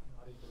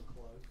 Not even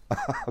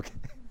close. Okay.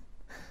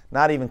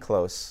 Not even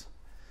close.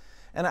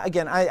 And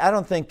again, I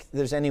don't think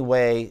there's any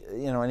way,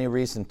 any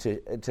reason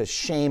to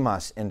shame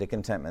us into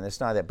contentment. It's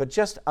not that. But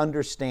just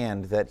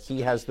understand that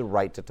he has the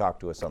right to talk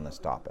to us on this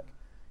topic.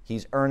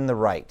 He's earned the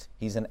right.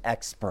 He's an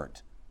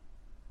expert.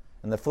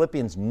 And the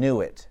Philippians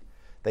knew it.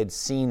 They'd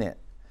seen it.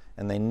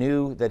 And they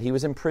knew that he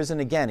was in prison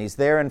again. He's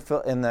there in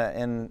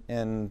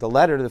the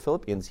letter to the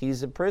Philippians.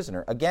 He's a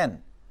prisoner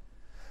again.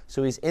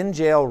 So he's in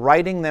jail,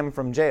 writing them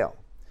from jail.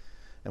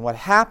 And what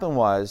happened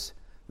was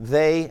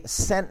they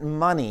sent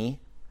money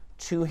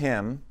to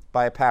him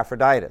by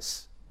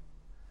Epaphroditus.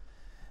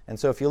 And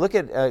so if you look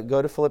at,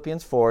 go to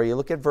Philippians 4, you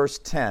look at verse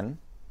 10.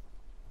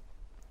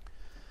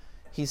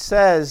 He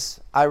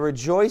says, I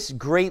rejoice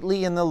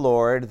greatly in the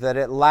Lord that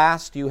at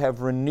last you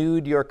have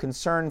renewed your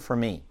concern for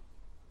me.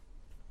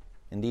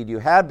 Indeed, you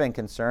had been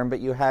concerned, but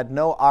you had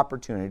no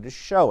opportunity to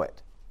show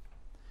it.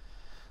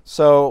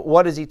 So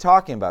what is he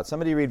talking about?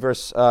 Somebody read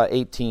verse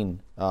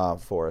 18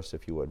 for us,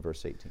 if you would,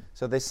 verse 18.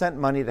 So they sent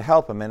money to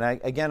help him. And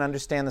again,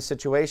 understand the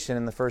situation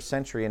in the first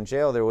century in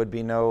jail. There would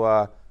be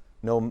no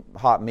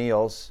hot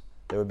meals.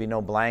 There would be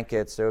no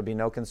blankets. There would be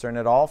no concern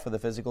at all for the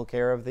physical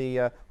care of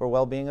or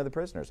well-being of the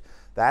prisoners.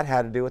 That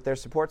had to do with their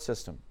support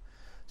system.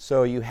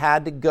 So you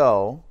had to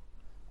go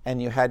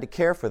and you had to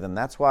care for them.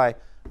 That's why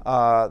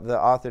the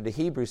author to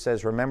Hebrews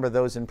says, remember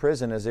those in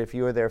prison as if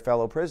you were their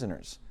fellow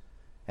prisoners.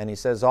 And he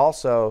says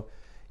also,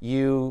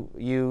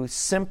 you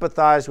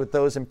sympathize with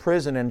those in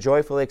prison and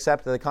joyfully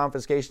accepted the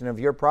confiscation of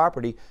your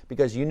property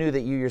because you knew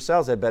that you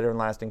yourselves had better and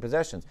lasting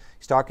possessions.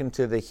 He's talking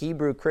to the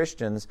Hebrew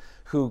Christians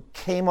who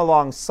came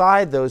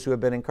alongside those who had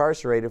been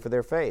incarcerated for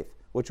their faith,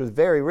 which was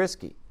very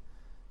risky.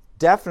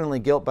 Definitely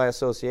guilt by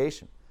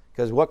association.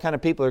 Because what kind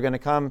of people are going to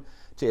come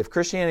to, if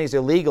Christianity is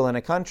illegal in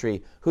a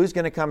country, who's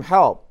going to come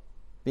help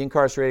the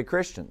incarcerated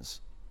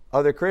Christians?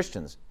 Other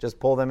Christians. Just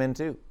pull them in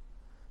too.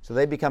 So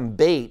they become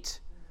bait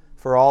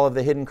for all of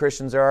the hidden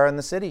Christians there are in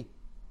the city.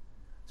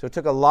 So it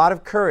took a lot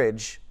of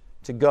courage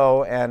to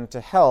go and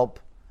to help,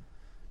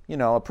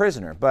 a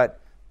prisoner.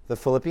 But the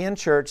Philippian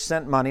church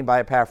sent money by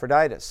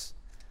Epaphroditus.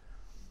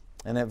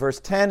 And at verse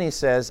 10 he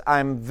says,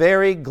 I'm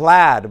very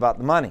glad about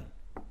the money.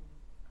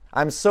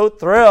 I'm so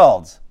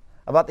thrilled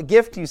about the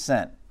gift you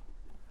sent.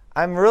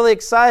 I'm really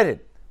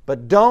excited.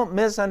 But don't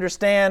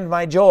misunderstand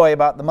my joy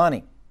about the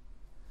money.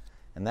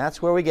 And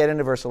that's where we get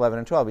into verse 11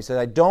 and 12. He says,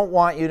 I don't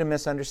want you to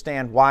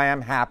misunderstand why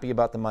I'm happy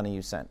about the money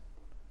you sent.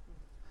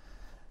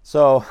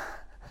 So,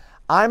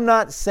 I'm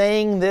not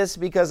saying this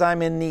because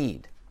I'm in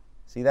need.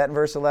 See that in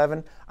verse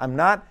 11? I'm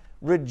not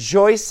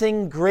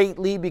rejoicing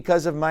greatly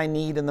because of my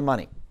need in the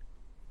money.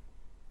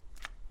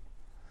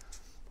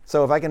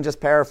 So if I can just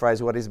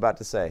paraphrase what he's about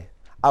to say.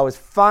 I was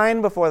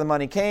fine before the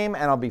money came,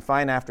 and I'll be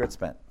fine after it's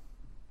spent.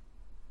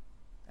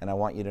 And I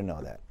want you to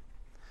know that.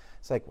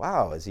 It's like,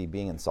 wow, is he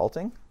being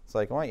insulting? It's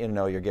like, I want you to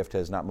know your gift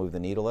has not moved the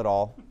needle at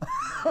all.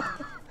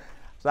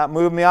 It's not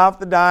moved me off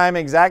the dime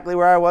exactly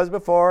where I was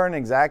before, and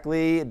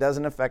exactly it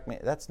doesn't affect me.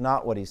 That's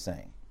not what he's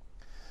saying.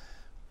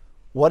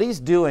 What he's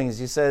doing is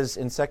he says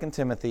in 2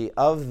 Timothy,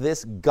 of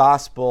this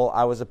gospel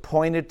I was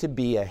appointed to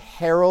be a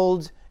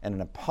herald and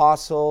an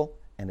apostle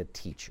and a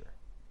teacher.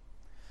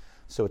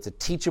 So it's a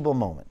teachable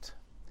moment.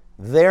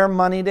 Their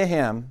money to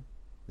him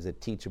is a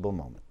teachable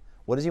moment.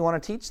 What does he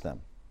want to teach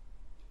them?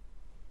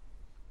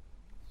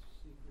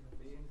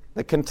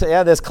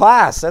 This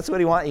class. That's what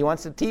he wants. He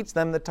wants to teach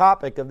them the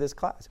topic of this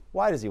class.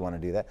 Why does he want to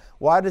do that?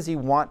 Why does he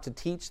want to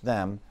teach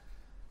them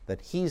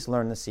that he's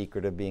learned the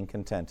secret of being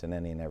content in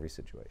any and every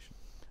situation?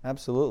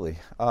 Absolutely.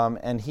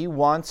 And he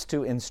wants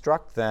to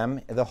instruct them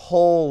the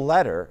whole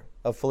letter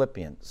of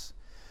Philippians.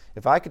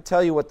 If I could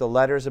tell you what the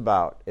letter's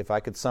about, if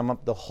I could sum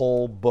up the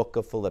whole book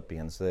of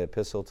Philippians, the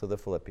epistle to the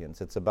Philippians,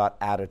 it's about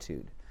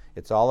attitude.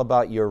 It's all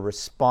about your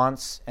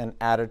response and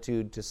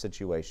attitude to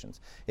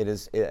situations.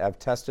 I've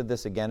tested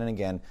this again and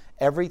again.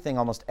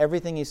 Almost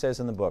everything he says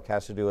in the book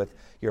has to do with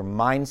your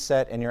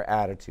mindset and your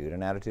attitude.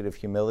 An attitude of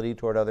humility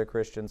toward other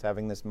Christians,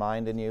 having this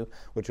mind in you,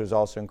 which was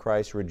also in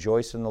Christ.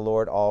 Rejoice in the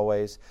Lord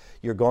always.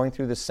 You're going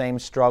through the same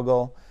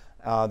struggle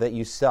that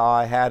you saw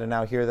I had and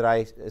now hear that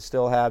I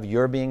still have.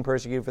 You're being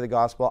persecuted for the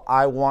gospel.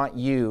 I want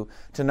you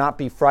to not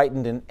be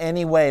frightened in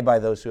any way by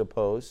those who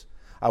oppose.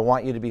 I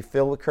want you to be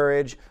filled with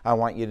courage. I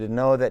want you to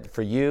know that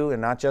for you,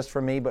 and not just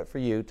for me, but for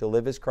you, to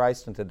live as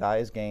Christ and to die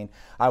as gain.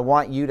 I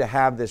want you to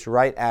have this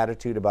right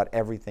attitude about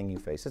everything you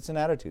face. It's an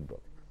attitude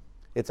book.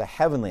 It's a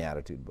heavenly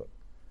attitude book.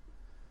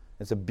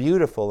 It's a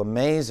beautiful,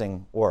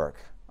 amazing work.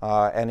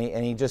 And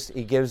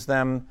he gives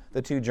them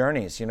the two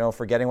journeys,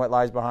 forgetting what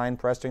lies behind,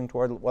 pressing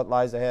toward what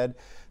lies ahead,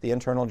 the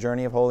internal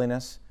journey of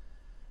holiness.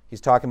 He's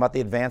talking about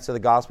the advance of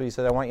the gospel. He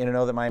said, I want you to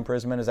know that my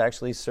imprisonment has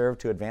actually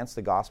served to advance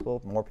the gospel.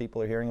 More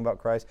people are hearing about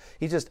Christ.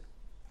 He's just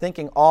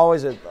thinking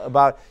always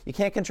about, you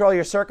can't control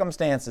your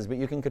circumstances, but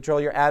you can control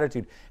your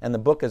attitude. And the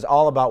book is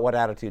all about what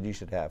attitude you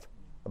should have.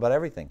 About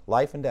everything.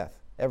 Life and death.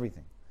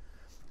 Everything.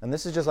 And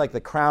this is just like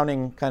the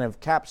crowning kind of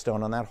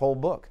capstone on that whole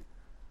book,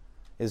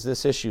 is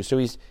this issue. So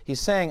he's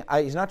saying,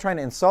 he's not trying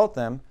to insult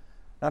them,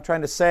 not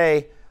trying to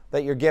say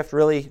that your gift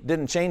really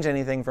didn't change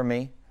anything for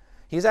me.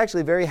 He's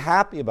actually very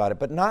happy about it,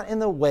 but not in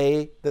the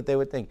way that they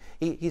would think.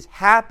 He's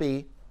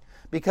happy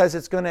because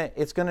it's going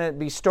to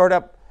be stored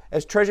up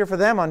as treasure for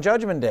them on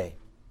Judgment Day.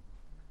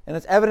 And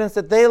it's evidence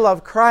that they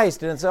love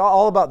Christ, and it's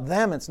all about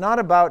them. It's not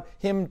about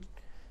him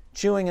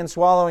chewing and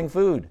swallowing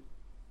food.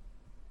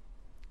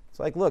 It's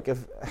like, look, if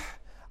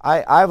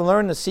I've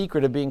learned the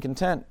secret of being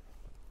content.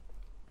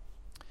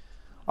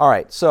 All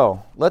right,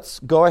 so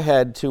let's go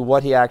ahead to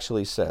what he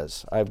actually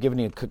says. I've given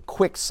you a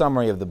quick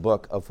summary of the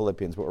book of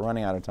Philippians, but we're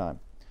running out of time.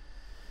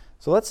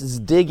 So let's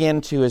dig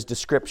into his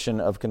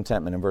description of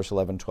contentment in verse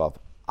 11-12.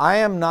 I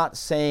am not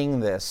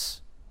saying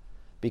this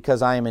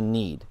because I am in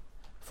need,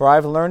 for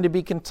I've learned to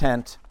be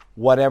content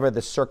whatever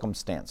the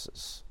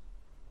circumstances.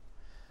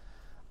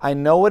 I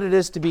know what it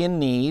is to be in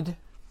need,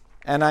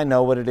 and I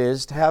know what it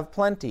is to have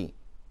plenty.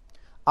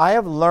 I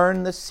have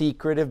learned the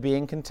secret of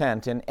being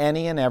content in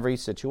any and every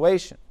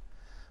situation,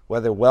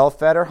 whether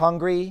well-fed or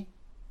hungry,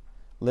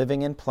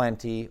 living in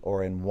plenty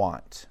or in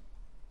want.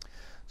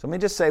 So let me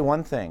just say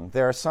one thing.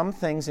 There are some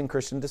things in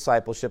Christian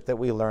discipleship that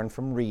we learn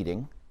from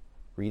reading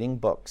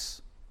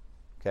books,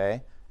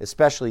 okay?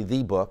 Especially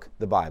the book,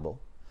 the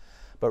Bible,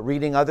 but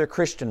reading other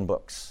Christian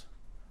books.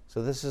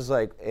 So this is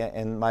like,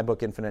 in my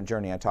book, Infinite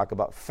Journey, I talk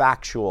about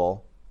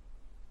factual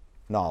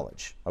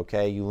knowledge,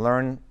 okay? You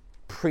learn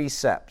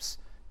precepts,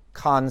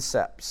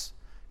 concepts.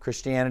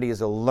 Christianity is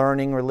a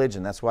learning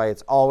religion. That's why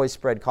it's always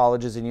spread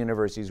colleges and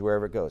universities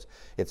wherever it goes.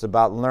 It's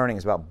about learning.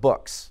 It's about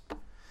books.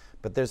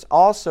 But there's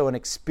also an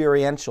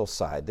experiential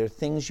side. There are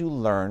things you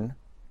learn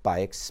by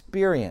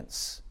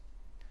experience,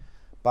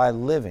 by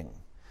living.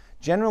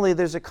 Generally,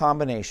 there's a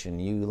combination.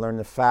 You learn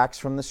the facts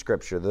from the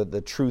Scripture,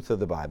 the truth of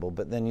the Bible,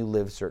 but then you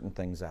live certain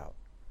things out.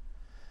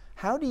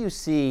 How do you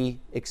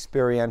see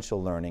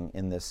experiential learning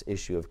in this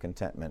issue of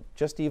contentment,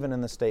 just even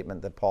in the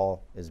statement that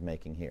Paul is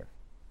making here?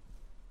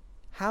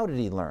 How did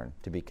he learn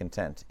to be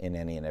content in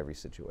any and every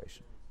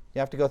situation? You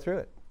have to go through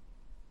it.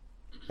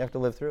 You have to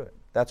live through it.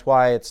 That's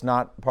why it's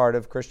not part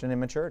of Christian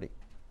immaturity.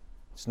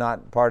 It's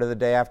not part of the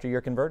day after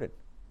you're converted.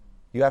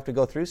 You have to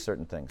go through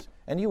certain things.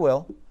 And you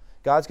will.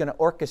 God's going to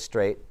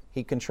orchestrate.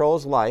 He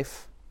controls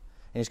life.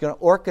 And He's going to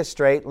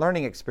orchestrate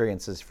learning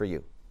experiences for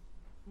you.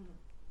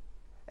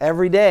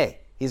 Every day.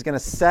 He's going to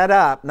set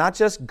up not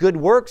just good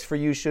works for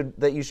you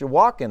that you should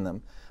walk in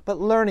them,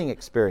 but learning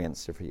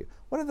experiences for you.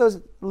 What are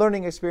those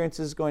learning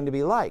experiences going to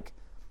be like?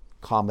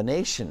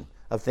 Combination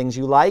of things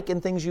you like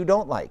and things you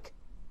don't like.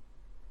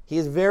 He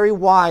is very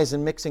wise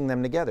in mixing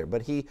them together.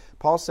 But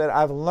Paul said,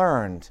 I've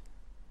learned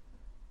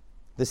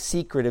the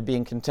secret of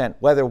being content,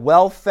 whether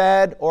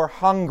well-fed or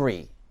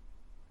hungry,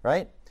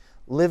 right?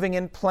 Living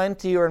in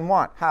plenty or in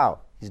want. How?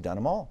 He's done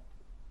them all.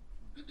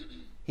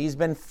 He's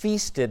been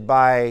feasted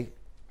by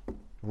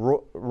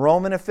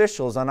Roman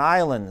officials on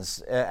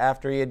islands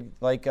after he had,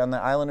 like on the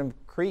island of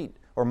Crete,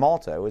 or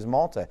Malta. It was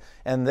Malta.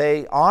 And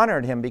they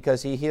honored him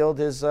because he healed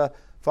his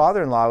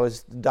father-in-law who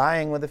was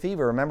dying with a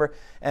fever, remember?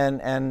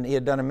 And he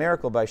had done a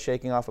miracle by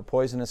shaking off a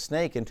poisonous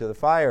snake into the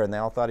fire, and they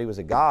all thought he was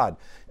a god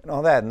and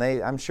all that. And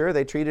I'm sure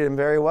they treated him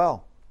very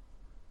well.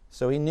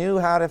 So he knew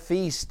how to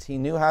feast. He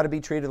knew how to be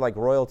treated like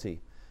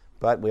royalty.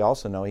 But we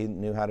also know he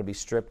knew how to be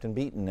stripped and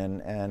beaten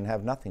and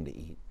have nothing to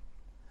eat.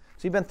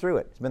 So he's been through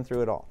it. He's been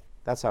through it all.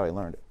 That's how he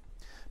learned it.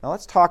 Now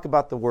let's talk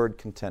about the word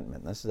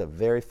contentment. This is a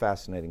very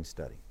fascinating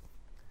study.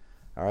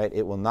 All right,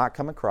 it will not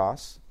come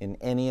across in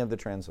any of the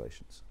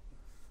translations.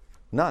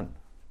 None.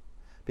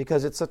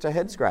 Because it's such a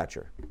head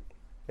scratcher.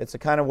 It's the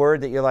kind of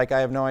word that you're like, I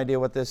have no idea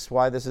why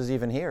this is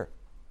even here.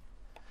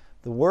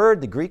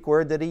 The Greek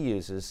word that he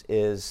uses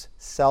is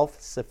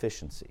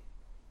self-sufficiency.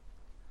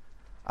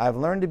 I've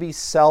learned to be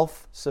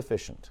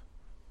self-sufficient.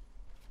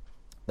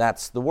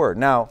 That's the word.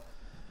 Now,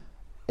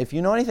 if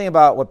you know anything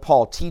about what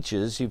Paul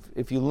teaches,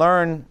 if you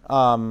learn,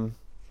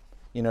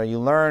 you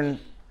learn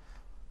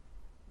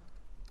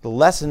the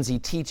lessons he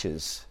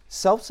teaches,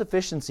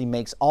 self-sufficiency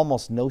makes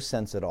almost no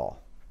sense at all.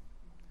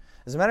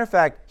 As a matter of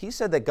fact, he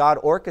said that God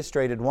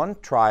orchestrated one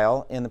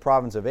trial in the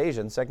province of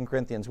Asia, in 2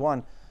 Corinthians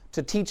 1,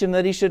 to teach him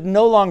that he should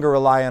no longer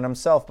rely on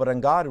himself, but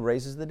on God who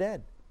raises the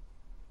dead.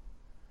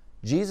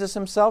 Jesus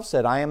himself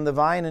said, I am the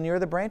vine and you're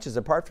the branches.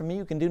 Apart from me,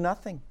 you can do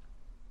nothing.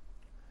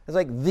 It's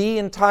like the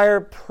entire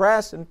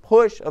press and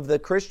push of the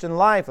Christian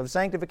life of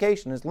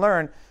sanctification is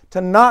learn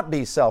to not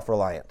be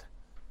self-reliant,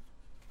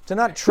 to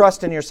not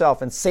trust in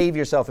yourself and save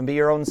yourself and be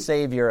your own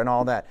savior and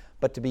all that,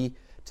 but to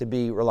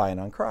be reliant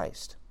on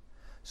Christ.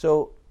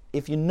 So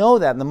if you know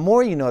that, and the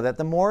more you know that,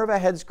 the more of a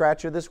head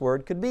scratcher this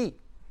word could be,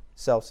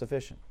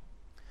 self-sufficient.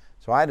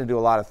 So I had to do a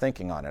lot of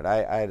thinking on it.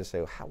 I had to say,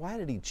 why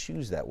did he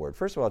choose that word?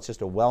 First of all, it's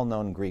just a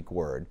well-known Greek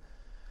word,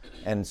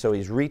 and so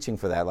he's reaching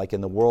for that, like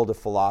in the world of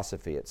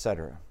philosophy,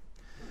 etc.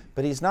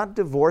 But he's not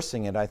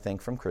divorcing it, I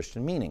think, from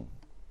Christian meaning.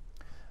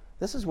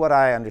 This is what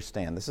I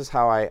understand. This is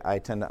how I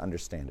tend to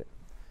understand it.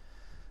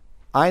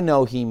 I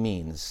know he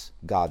means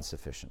God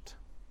sufficient.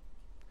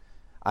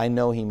 I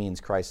know he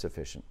means Christ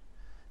sufficient.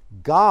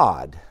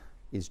 God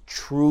is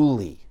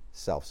truly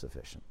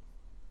self-sufficient.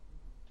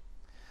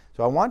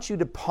 So I want you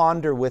to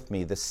ponder with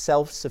me the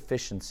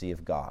self-sufficiency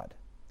of God.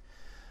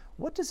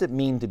 What does it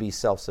mean to be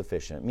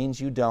self-sufficient? It means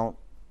you don't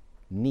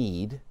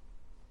need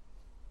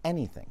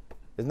anything.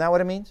 Isn't that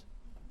what it means?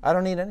 I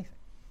don't need anything.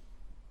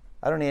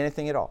 I don't need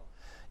anything at all.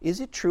 Is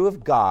it true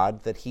of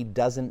God that he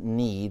doesn't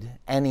need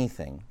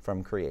anything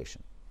from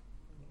creation?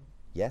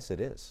 Yes,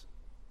 it is.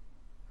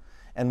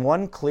 And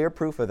one clear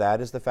proof of that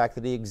is the fact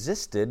that he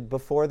existed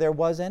before there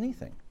was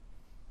anything.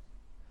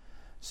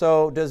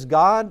 So does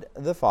God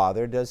the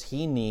Father, does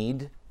he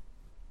need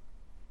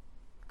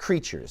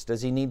creatures?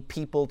 Does he need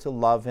people to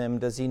love him?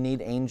 Does he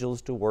need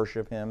angels to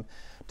worship him?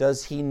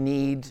 Does he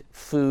need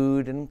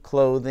food and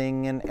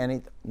clothing and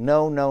anything?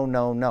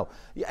 No.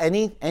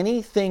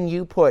 Anything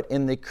you put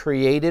in the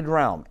created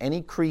realm,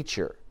 any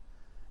creature,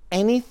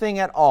 anything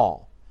at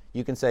all,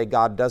 you can say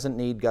God doesn't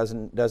need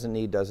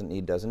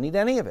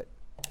any of it.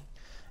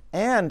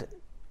 And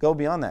go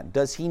beyond that.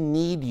 Does he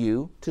need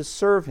you to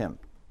serve him?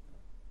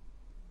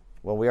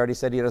 Well, we already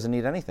said he doesn't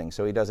need anything,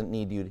 so he doesn't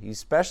need you. He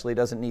especially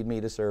doesn't need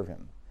me to serve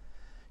him.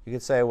 You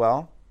could say,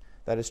 well,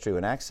 that is true.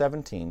 In Acts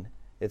 17,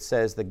 it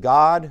says, the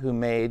God who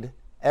made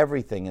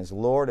everything is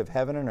Lord of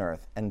heaven and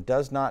earth and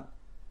does not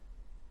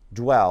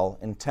dwell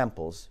in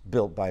temples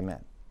built by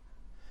men.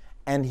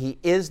 And he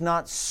is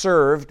not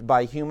served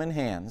by human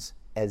hands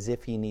as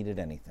if he needed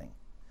anything.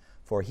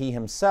 For he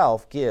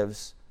himself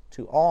gives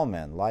to all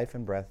men life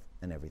and breath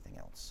and everything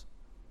else.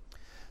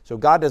 So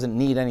God doesn't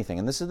need anything.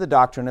 And this is the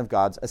doctrine of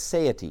God's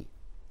aseity.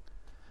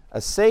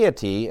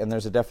 Aseity, and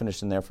there's a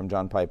definition there from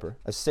John Piper,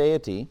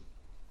 aseity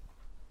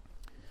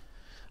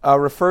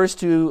refers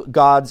to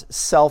God's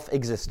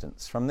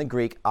self-existence. From the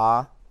Greek,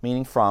 a,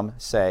 meaning from,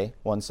 se,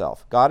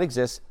 oneself. God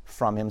exists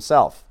from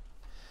himself.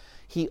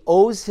 He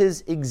owes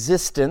his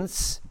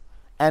existence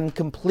and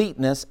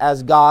completeness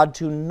as God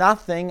to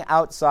nothing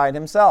outside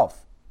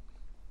himself.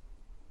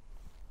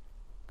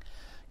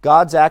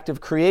 God's act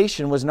of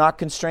creation was not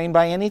constrained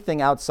by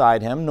anything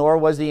outside him, nor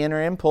was the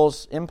inner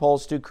impulse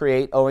to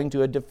create owing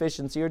to a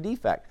deficiency or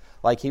defect,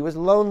 like he was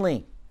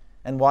lonely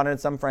and wanted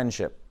some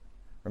friendship,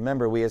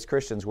 Remember, we as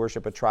Christians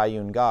worship a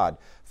triune God.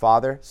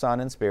 Father, Son,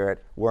 and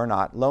Spirit. We're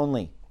not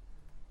lonely.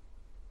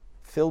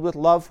 Filled with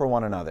love for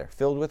one another.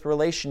 Filled with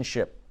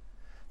relationship.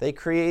 They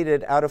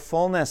created out of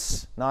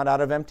fullness, not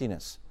out of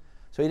emptiness.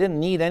 So he didn't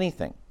need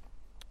anything.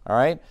 All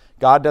right?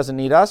 God doesn't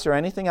need us or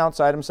anything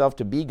outside himself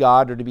to be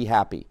God or to be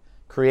happy.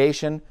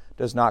 Creation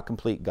does not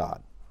complete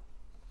God.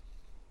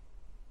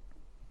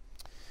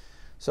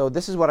 So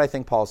this is what I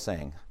think Paul's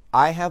saying.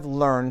 I have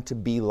learned to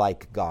be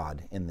like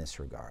God in this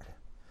regard.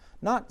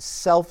 Not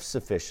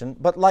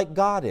self-sufficient, but like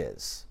God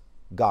is,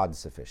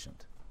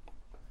 God-sufficient.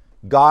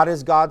 God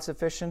is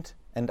God-sufficient,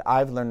 and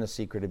I've learned the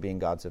secret of being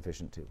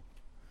God-sufficient too.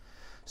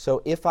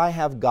 So if I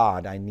have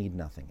God, I need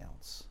nothing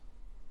else.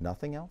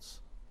 Nothing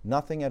else?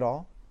 Nothing at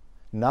all?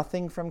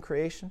 Nothing from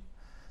creation?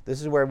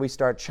 This is where we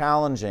start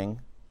challenging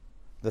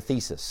the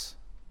thesis.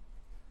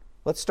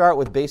 Let's start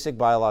with basic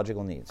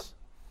biological needs.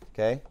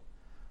 Okay?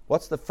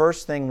 What's the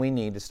first thing we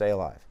need to stay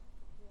alive?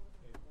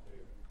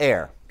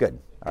 Air. Good.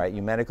 All right,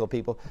 you medical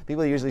people.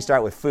 People usually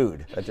start with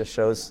food. That just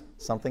shows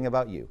something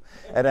about you.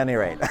 At any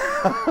rate.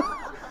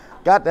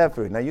 Got that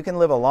food. Now, you can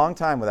live a long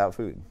time without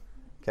food.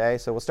 Okay,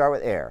 so we'll start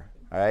with air.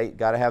 All right,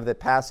 got to have the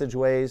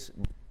passageways,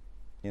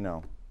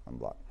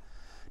 unblocked.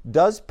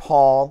 Does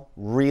Paul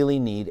really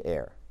need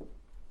air?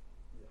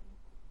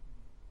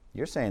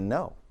 You're saying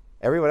no.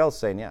 Everyone else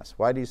is saying yes.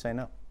 Why do you say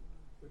no?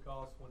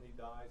 Because when he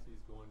dies,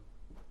 he's going.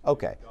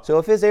 Okay, so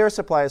if his air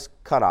supply is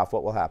cut off,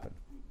 what will happen?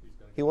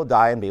 He will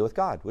die and be with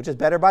God, which is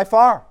better by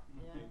far.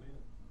 Yeah.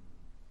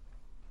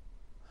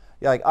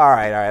 You're like, all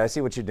right, I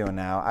see what you're doing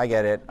now. I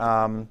get it.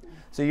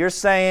 So you're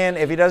saying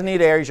if he doesn't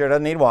need air, he sure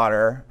doesn't need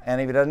water. And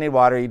if he doesn't need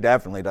water, he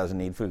definitely doesn't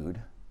need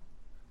food.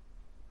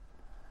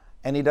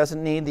 And he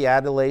doesn't need the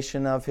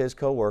adulation of his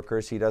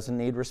co-workers. He doesn't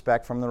need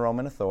respect from the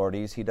Roman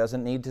authorities. He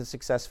doesn't need to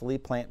successfully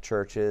plant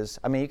churches.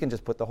 I mean, you can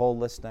just put the whole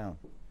list down.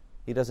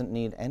 He doesn't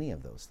need any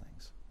of those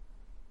things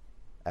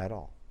at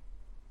all.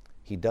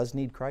 He does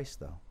need Christ,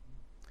 though.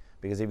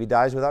 Because if he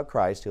dies without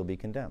Christ, he'll be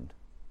condemned.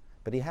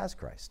 But he has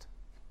Christ.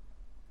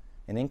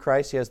 And in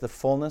Christ, he has the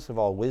fullness of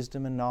all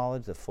wisdom and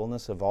knowledge, the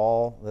fullness of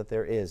all that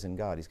there is in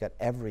God. He's got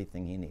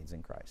everything he needs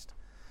in Christ.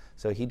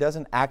 So he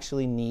doesn't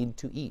actually need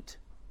to eat.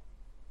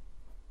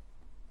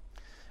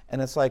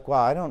 And it's like,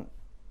 wow,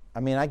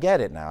 I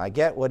get it now. I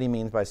get what he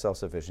means by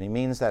self-sufficient. He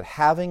means that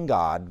having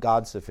God,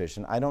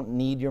 God-sufficient, I don't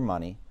need your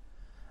money.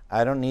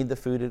 I don't need the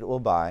food it will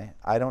buy.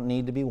 I don't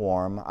need to be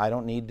warm. I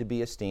don't need to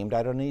be esteemed.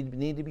 I don't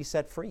need to be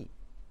set free.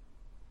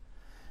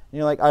 And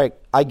you're like, all right,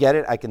 I get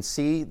it. I can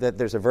see that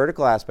there's a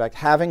vertical aspect.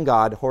 Having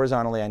God,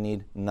 horizontally, I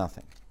need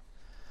nothing.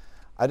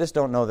 I just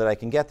don't know that I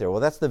can get there. Well,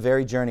 that's the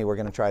very journey we're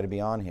going to try to be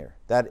on here.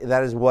 That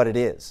is what it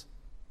is.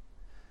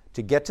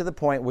 To get to the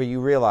point where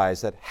you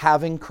realize that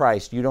having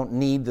Christ, you don't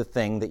need the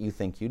thing that you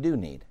think you do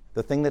need.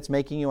 The thing that's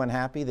making you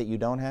unhappy that you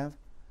don't have,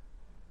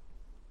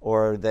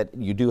 or that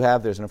you do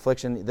have, there's an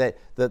affliction.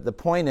 The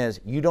point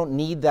is, you don't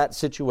need that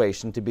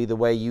situation to be the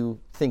way you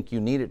think you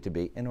need it to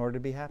be in order to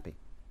be happy,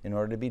 in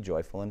order to be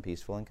joyful and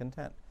peaceful and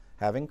content.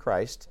 Having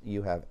Christ,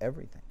 you have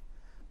everything.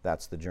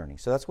 That's the journey.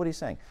 So that's what he's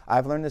saying.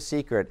 I've learned the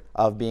secret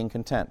of being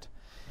content.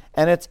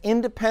 And it's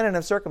independent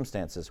of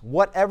circumstances,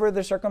 whatever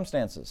the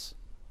circumstances,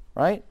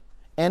 right?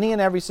 Any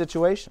and every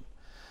situation.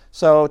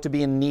 So to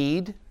be in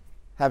need,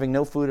 having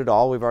no food at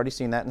all, we've already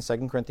seen that in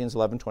 2 Corinthians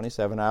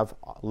 11:27. I've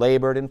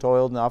labored and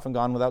toiled and often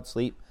gone without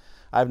sleep.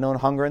 I've known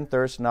hunger and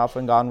thirst and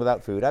often gone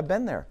without food. I've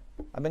been there.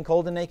 I've been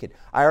cold and naked.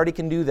 I already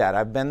can do that.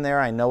 I've been there.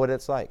 I know what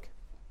it's like.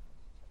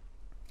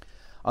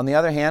 On the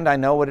other hand, I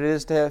know what it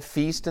is to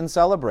feast and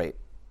celebrate.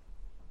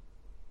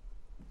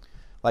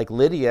 Like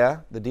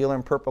Lydia, the dealer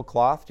in purple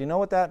cloth. Do you know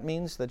what that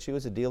means, that she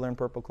was a dealer in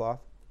purple cloth?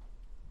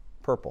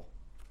 Purple.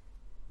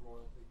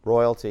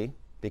 Royalty,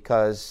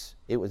 because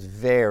it was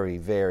very,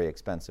 very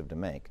expensive to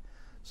make.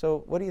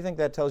 So what do you think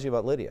that tells you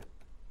about Lydia?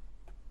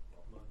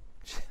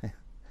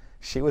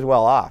 She was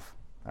well off,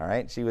 all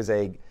right? She was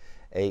a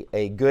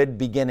good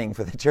beginning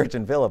for the church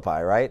in Philippi,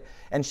 right?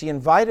 And she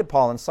invited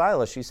Paul and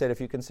Silas. She said, if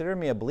you consider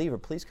me a believer,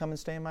 please come and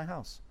stay in my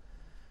house.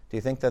 Do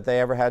you think that they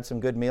ever had some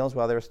good meals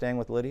while they were staying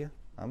with Lydia?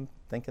 I'm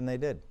thinking they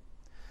did.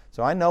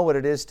 So I know what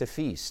it is to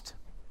feast.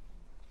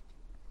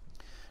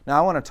 Now,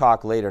 I want to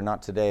talk later,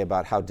 not today,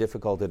 about how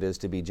difficult it is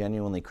to be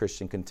genuinely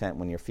Christian content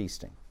when you're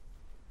feasting.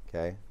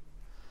 Okay?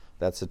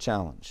 That's a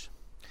challenge.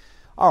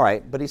 All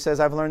right, but he says,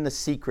 I've learned the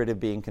secret of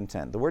being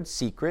content. The word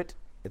secret,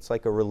 it's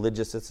like a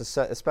religious, it's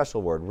a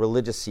special word,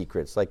 religious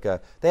secrets. Like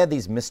they had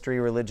these mystery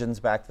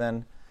religions back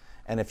then,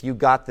 and if you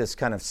got this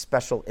kind of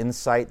special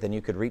insight, then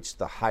you could reach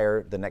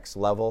the next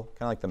level,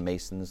 kind of like the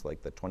Masons,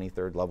 like the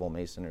 23rd level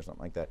Mason or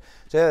something like that.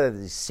 So they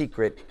had these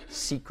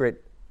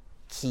secret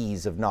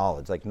keys of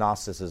knowledge, like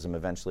Gnosticism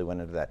eventually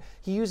went into that.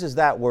 He uses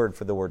that word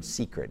for the word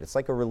secret. It's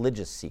like a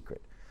religious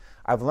secret.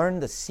 I've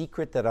learned the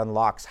secret that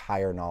unlocks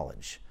higher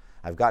knowledge.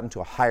 I've gotten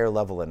to a higher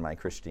level in my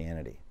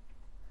Christianity.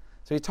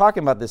 So he's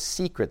talking about this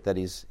secret that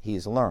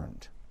he's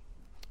learned.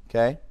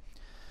 Okay?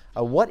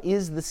 What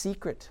is the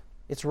secret?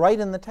 It's right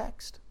in the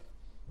text.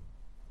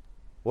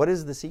 What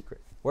is the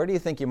secret? Where do you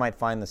think you might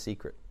find the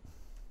secret?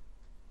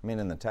 I mean,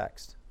 in the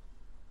text.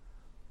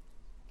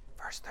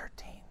 verse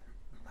 13.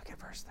 Look at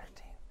verse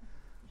 13.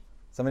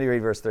 Somebody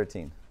read verse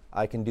 13.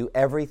 I can do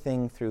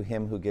everything through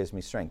him who gives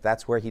me strength.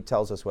 That's where he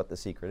tells us what the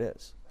secret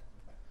is.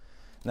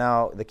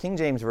 Now, the King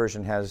James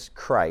Version has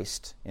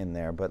Christ in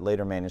there, but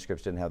later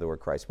manuscripts didn't have the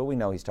word Christ. But we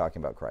know he's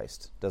talking about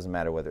Christ. Doesn't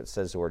matter whether it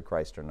says the word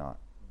Christ or not.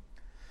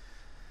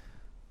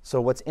 So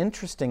what's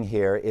interesting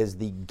here is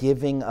the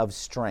giving of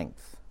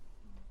strength.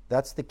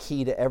 That's the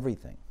key to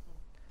everything.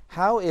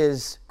 How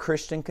is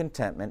Christian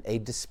contentment a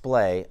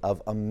display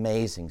of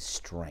amazing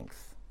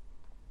strength?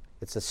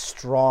 It's a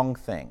strong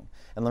thing.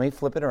 And let me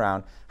flip it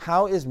around.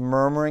 How is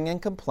murmuring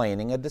and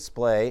complaining a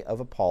display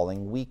of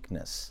appalling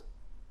weakness?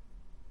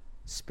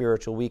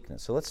 Spiritual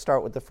weakness. So let's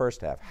start with the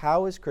first half.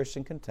 How is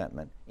Christian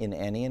contentment in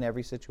any and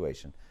every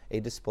situation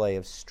a display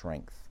of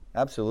strength?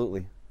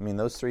 Absolutely. I mean,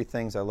 those three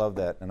things, I love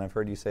that, and I've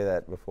heard you say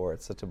that before.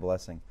 It's such a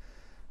blessing.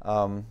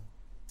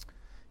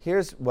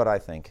 Here's what I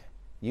think.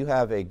 You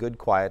have a good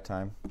quiet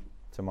time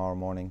tomorrow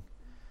morning.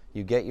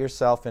 You get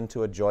yourself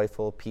into a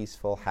joyful,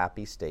 peaceful,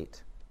 happy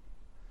state.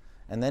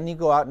 And then you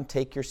go out and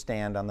take your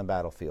stand on the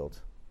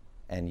battlefield,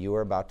 and you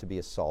are about to be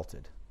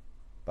assaulted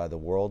by the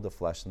world, the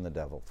flesh, and the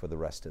devil for the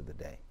rest of the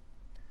day.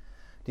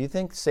 Do you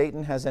think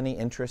Satan has any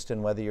interest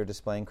in whether you're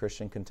displaying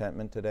Christian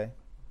contentment today?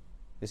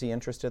 Is he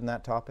interested in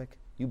that topic?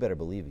 You better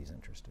believe he's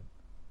interested.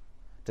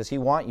 Does he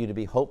want you to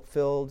be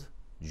hope-filled,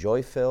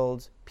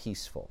 joy-filled,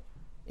 peaceful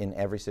in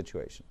every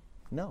situation?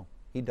 No,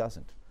 he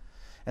doesn't.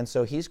 And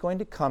so he's going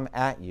to come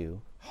at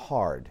you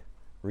hard.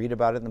 Read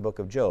about it in the book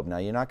of Job. Now,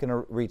 you're not going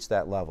to reach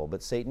that level,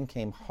 but Satan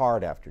came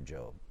hard after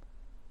Job.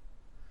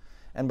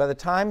 And by the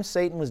time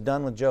Satan was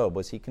done with Job,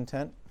 was he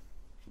content?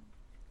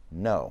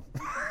 No.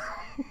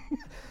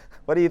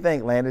 What do you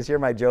think, Landis? You're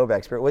my Job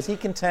expert. Was he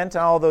content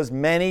in all those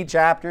many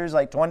chapters,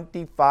 like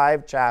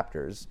 25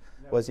 chapters?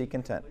 Was he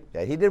content?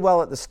 Yeah, he did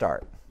well at the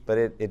start, but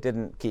it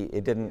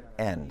didn't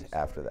end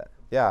after that.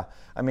 Yeah,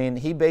 I mean,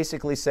 he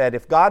basically said,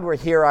 if God were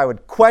here, I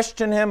would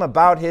question him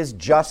about his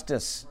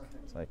justice.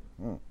 It's like,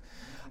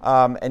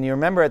 and you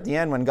remember at the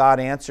end when God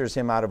answers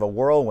him out of a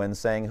whirlwind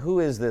saying, who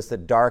is this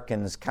that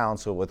darkens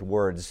counsel with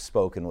words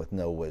spoken with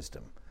no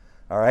wisdom?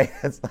 All right?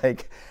 It's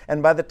like,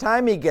 and by the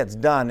time he gets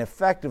done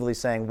effectively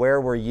saying,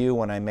 where were you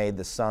when I made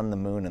the sun, the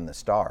moon, and the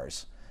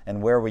stars?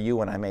 And where were you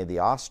when I made the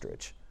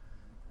ostrich?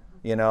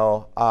 You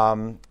know,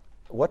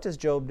 what does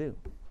Job do?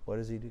 What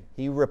does he do?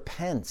 He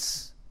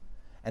repents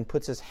and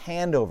puts his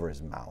hand over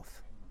his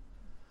mouth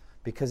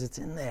because it's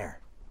in there.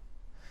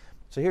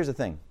 So here's the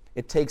thing.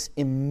 It takes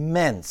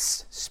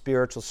immense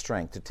spiritual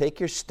strength to take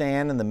your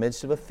stand in the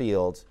midst of a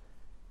field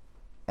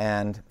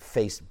and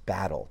face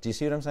battle. Do you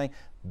see what I'm saying?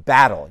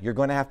 Battle. You're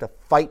going to have to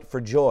fight for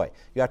joy.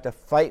 You have to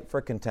fight for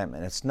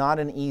contentment. It's not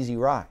an easy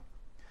ride.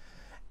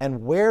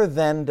 And where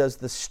then does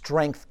the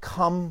strength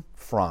come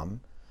from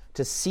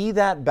to see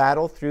that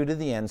battle through to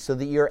the end so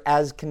that you're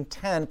as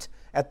content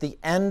at the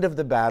end of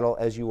the battle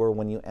as you were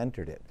when you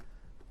entered it?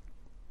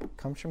 It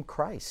comes from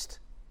Christ.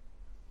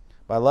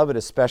 But I love it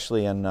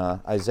especially in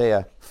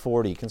Isaiah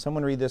 40. Can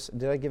someone read this?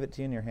 Did I give it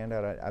to you in your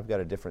handout? I've got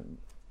a different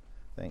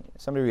thing.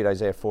 Somebody read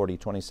Isaiah 40,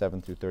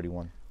 27 through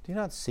 31. Do you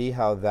not see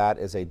how that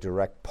is a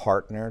direct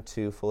partner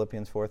to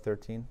Philippians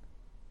 4:13?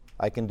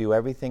 I can do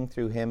everything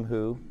through him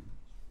who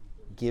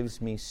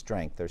gives me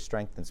strength or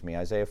strengthens me.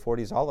 Isaiah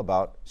 40 is all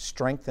about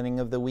strengthening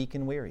of the weak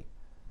and weary.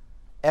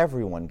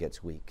 Everyone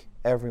gets weak.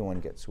 Everyone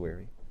gets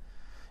weary.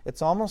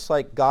 It's almost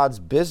like God's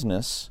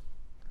business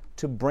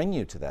to bring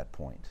you to that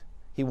point.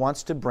 He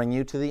wants to bring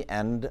you to the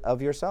end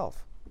of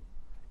yourself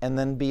and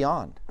then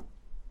beyond.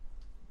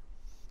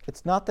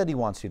 It's not that he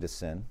wants you to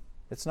sin.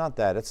 It's not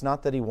that. It's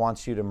not that he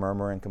wants you to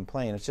murmur and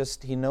complain. It's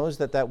just he knows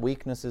that that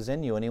weakness is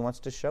in you and he wants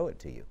to show it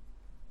to you.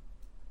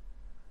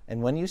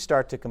 And when you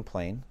start to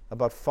complain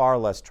about far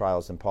less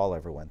trials than Paul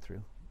ever went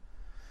through,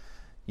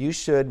 you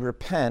should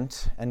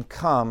repent and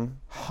come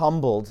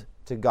humbled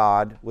to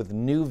God with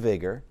new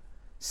vigor,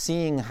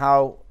 seeing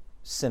how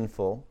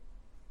sinful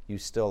you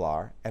still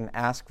are, and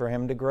ask for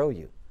him to grow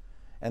you.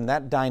 And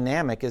that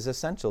dynamic is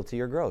essential to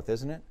your growth,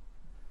 isn't it?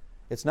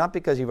 It's not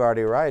because you've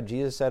already arrived.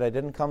 Jesus said, I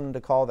didn't come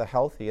to call the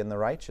healthy and the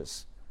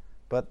righteous,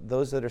 but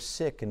those that are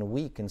sick and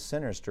weak and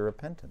sinners to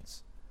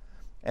repentance.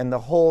 And the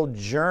whole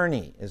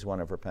journey is one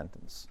of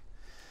repentance.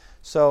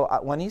 So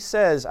when he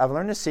says, I've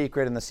learned a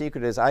secret, and the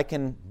secret is I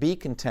can be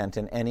content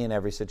in any and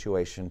every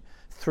situation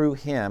through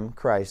him,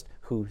 Christ,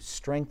 who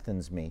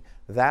strengthens me.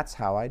 That's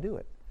how I do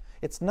it.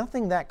 It's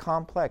nothing that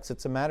complex.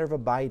 It's a matter of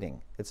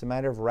abiding. It's a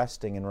matter of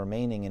resting and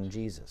remaining in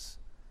Jesus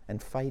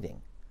and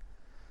fighting.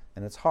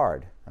 And it's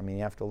hard. I mean,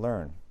 you have to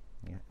learn.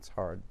 Yeah, it's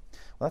hard.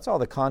 Well, that's all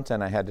the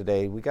content I had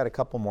today. We got a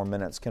couple more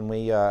minutes. Can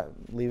we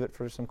leave it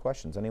for some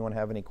questions? Anyone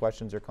have any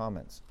questions or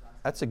comments?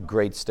 That's a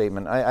great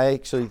statement. I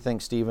actually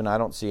think, Stephen, I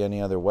don't see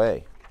any other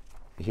way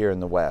here in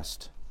the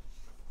West.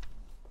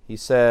 He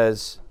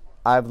says,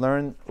 I've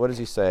learned, what does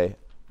he say?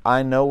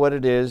 I know what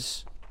it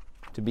is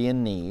to be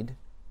in need,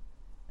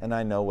 and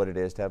I know what it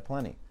is to have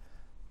plenty.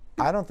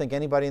 I don't think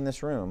anybody in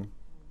this room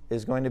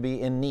is going to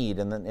be in need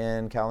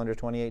in calendar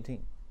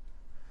 2018.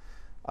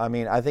 I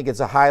mean, I think it's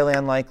highly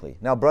unlikely.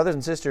 Now, brothers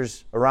and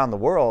sisters around the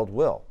world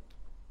will.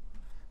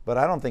 but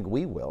I don't think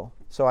we will.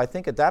 So I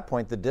think at that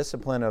point, the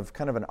discipline of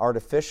kind of an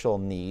artificial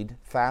need,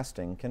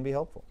 fasting, can be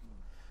helpful.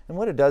 And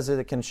what it does is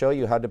it can show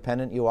you how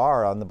dependent you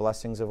are on the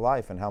blessings of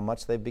life and how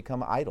much they've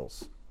become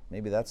idols.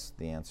 Maybe that's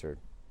the answer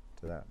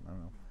to that. I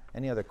don't know.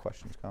 Any other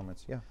questions,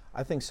 comments? Yeah,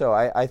 I think so.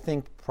 I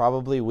think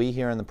probably we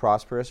here in the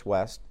prosperous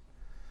West,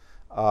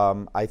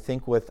 I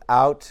think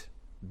without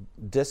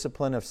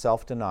discipline of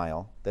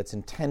self-denial that's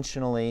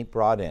intentionally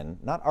brought in,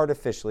 not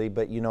artificially,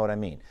 but you know what I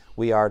mean.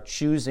 We are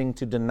choosing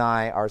to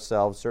deny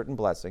ourselves certain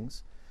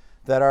blessings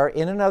that are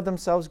in and of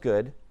themselves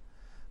good,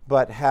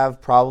 but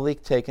have probably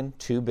taken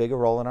too big a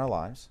role in our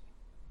lives.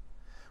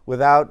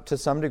 Without, to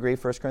some degree,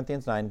 1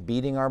 Corinthians 9,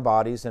 beating our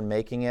bodies and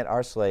making it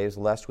our slaves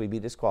lest we be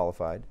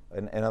disqualified.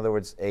 In other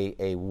words,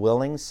 a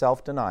willing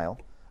self-denial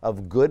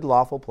of good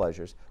lawful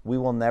pleasures, we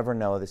will never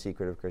know the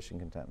secret of Christian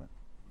contentment.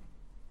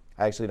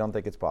 I actually don't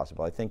think it's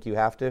possible. I think you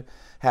have to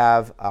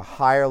have a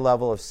higher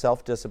level of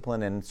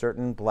self-discipline in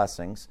certain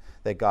blessings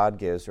that God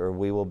gives, or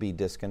we will be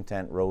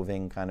discontent,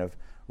 roving, kind of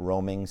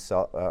roaming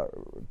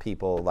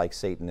people like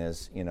Satan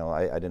is. You know,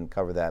 I didn't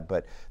cover that,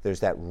 but there's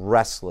that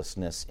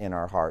restlessness in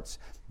our hearts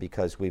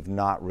because we've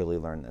not really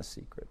learned this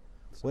secret.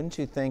 Wouldn't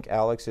you think,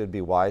 Alex, it would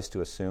be wise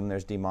to assume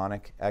there's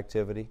demonic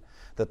activity?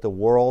 That the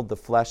world, the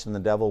flesh, and the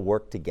devil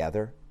work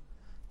together?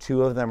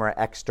 Two of them are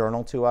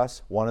external to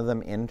us, one of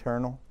them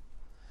internal.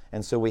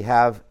 And so we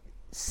have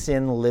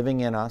sin living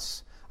in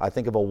us. I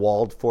think of a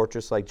walled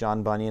fortress like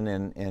John Bunyan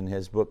in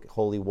his book,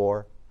 Holy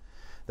War,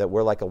 that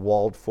we're like a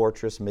walled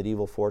fortress,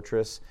 medieval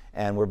fortress,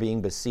 and we're being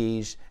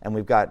besieged, and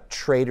we've got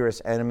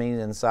traitorous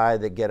enemies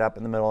inside that get up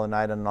in the middle of the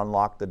night and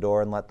unlock the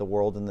door and let the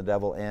world and the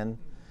devil in.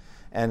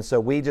 And so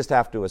we just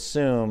have to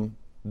assume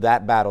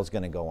that battle's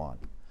going to go on.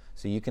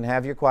 So you can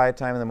have your quiet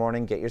time in the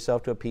morning, get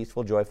yourself to a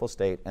peaceful, joyful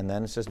state, and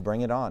then it's just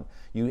bring it on.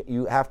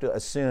 You have to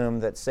assume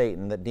that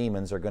Satan, that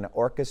demons, are going to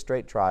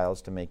orchestrate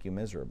trials to make you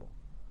miserable.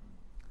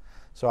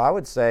 So I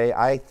would say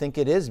I think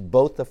it is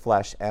both the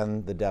flesh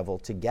and the devil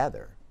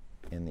together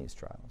in these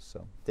trials.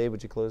 So Dave,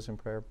 would you close in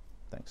prayer?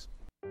 Thanks.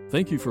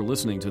 Thank you for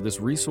listening to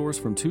this resource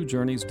from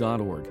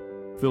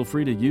twojourneys.org. Feel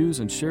free to use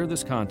and share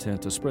this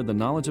content to spread the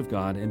knowledge of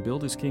God and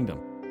build His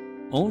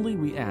kingdom. Only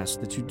we ask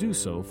that you do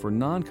so for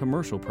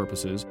non-commercial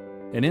purposes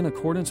and in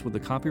accordance with the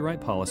copyright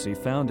policy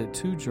found at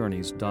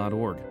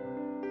twojourneys.org.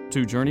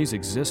 Two Journeys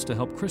exists to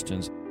help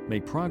Christians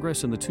make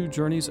progress in the two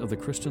journeys of the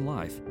Christian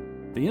life,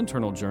 the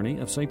internal journey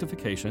of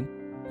sanctification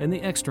and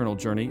the external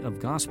journey of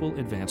gospel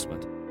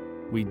advancement.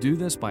 We do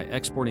this by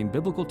exporting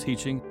biblical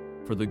teaching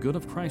for the good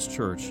of Christ's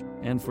church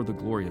and for the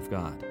glory of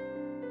God.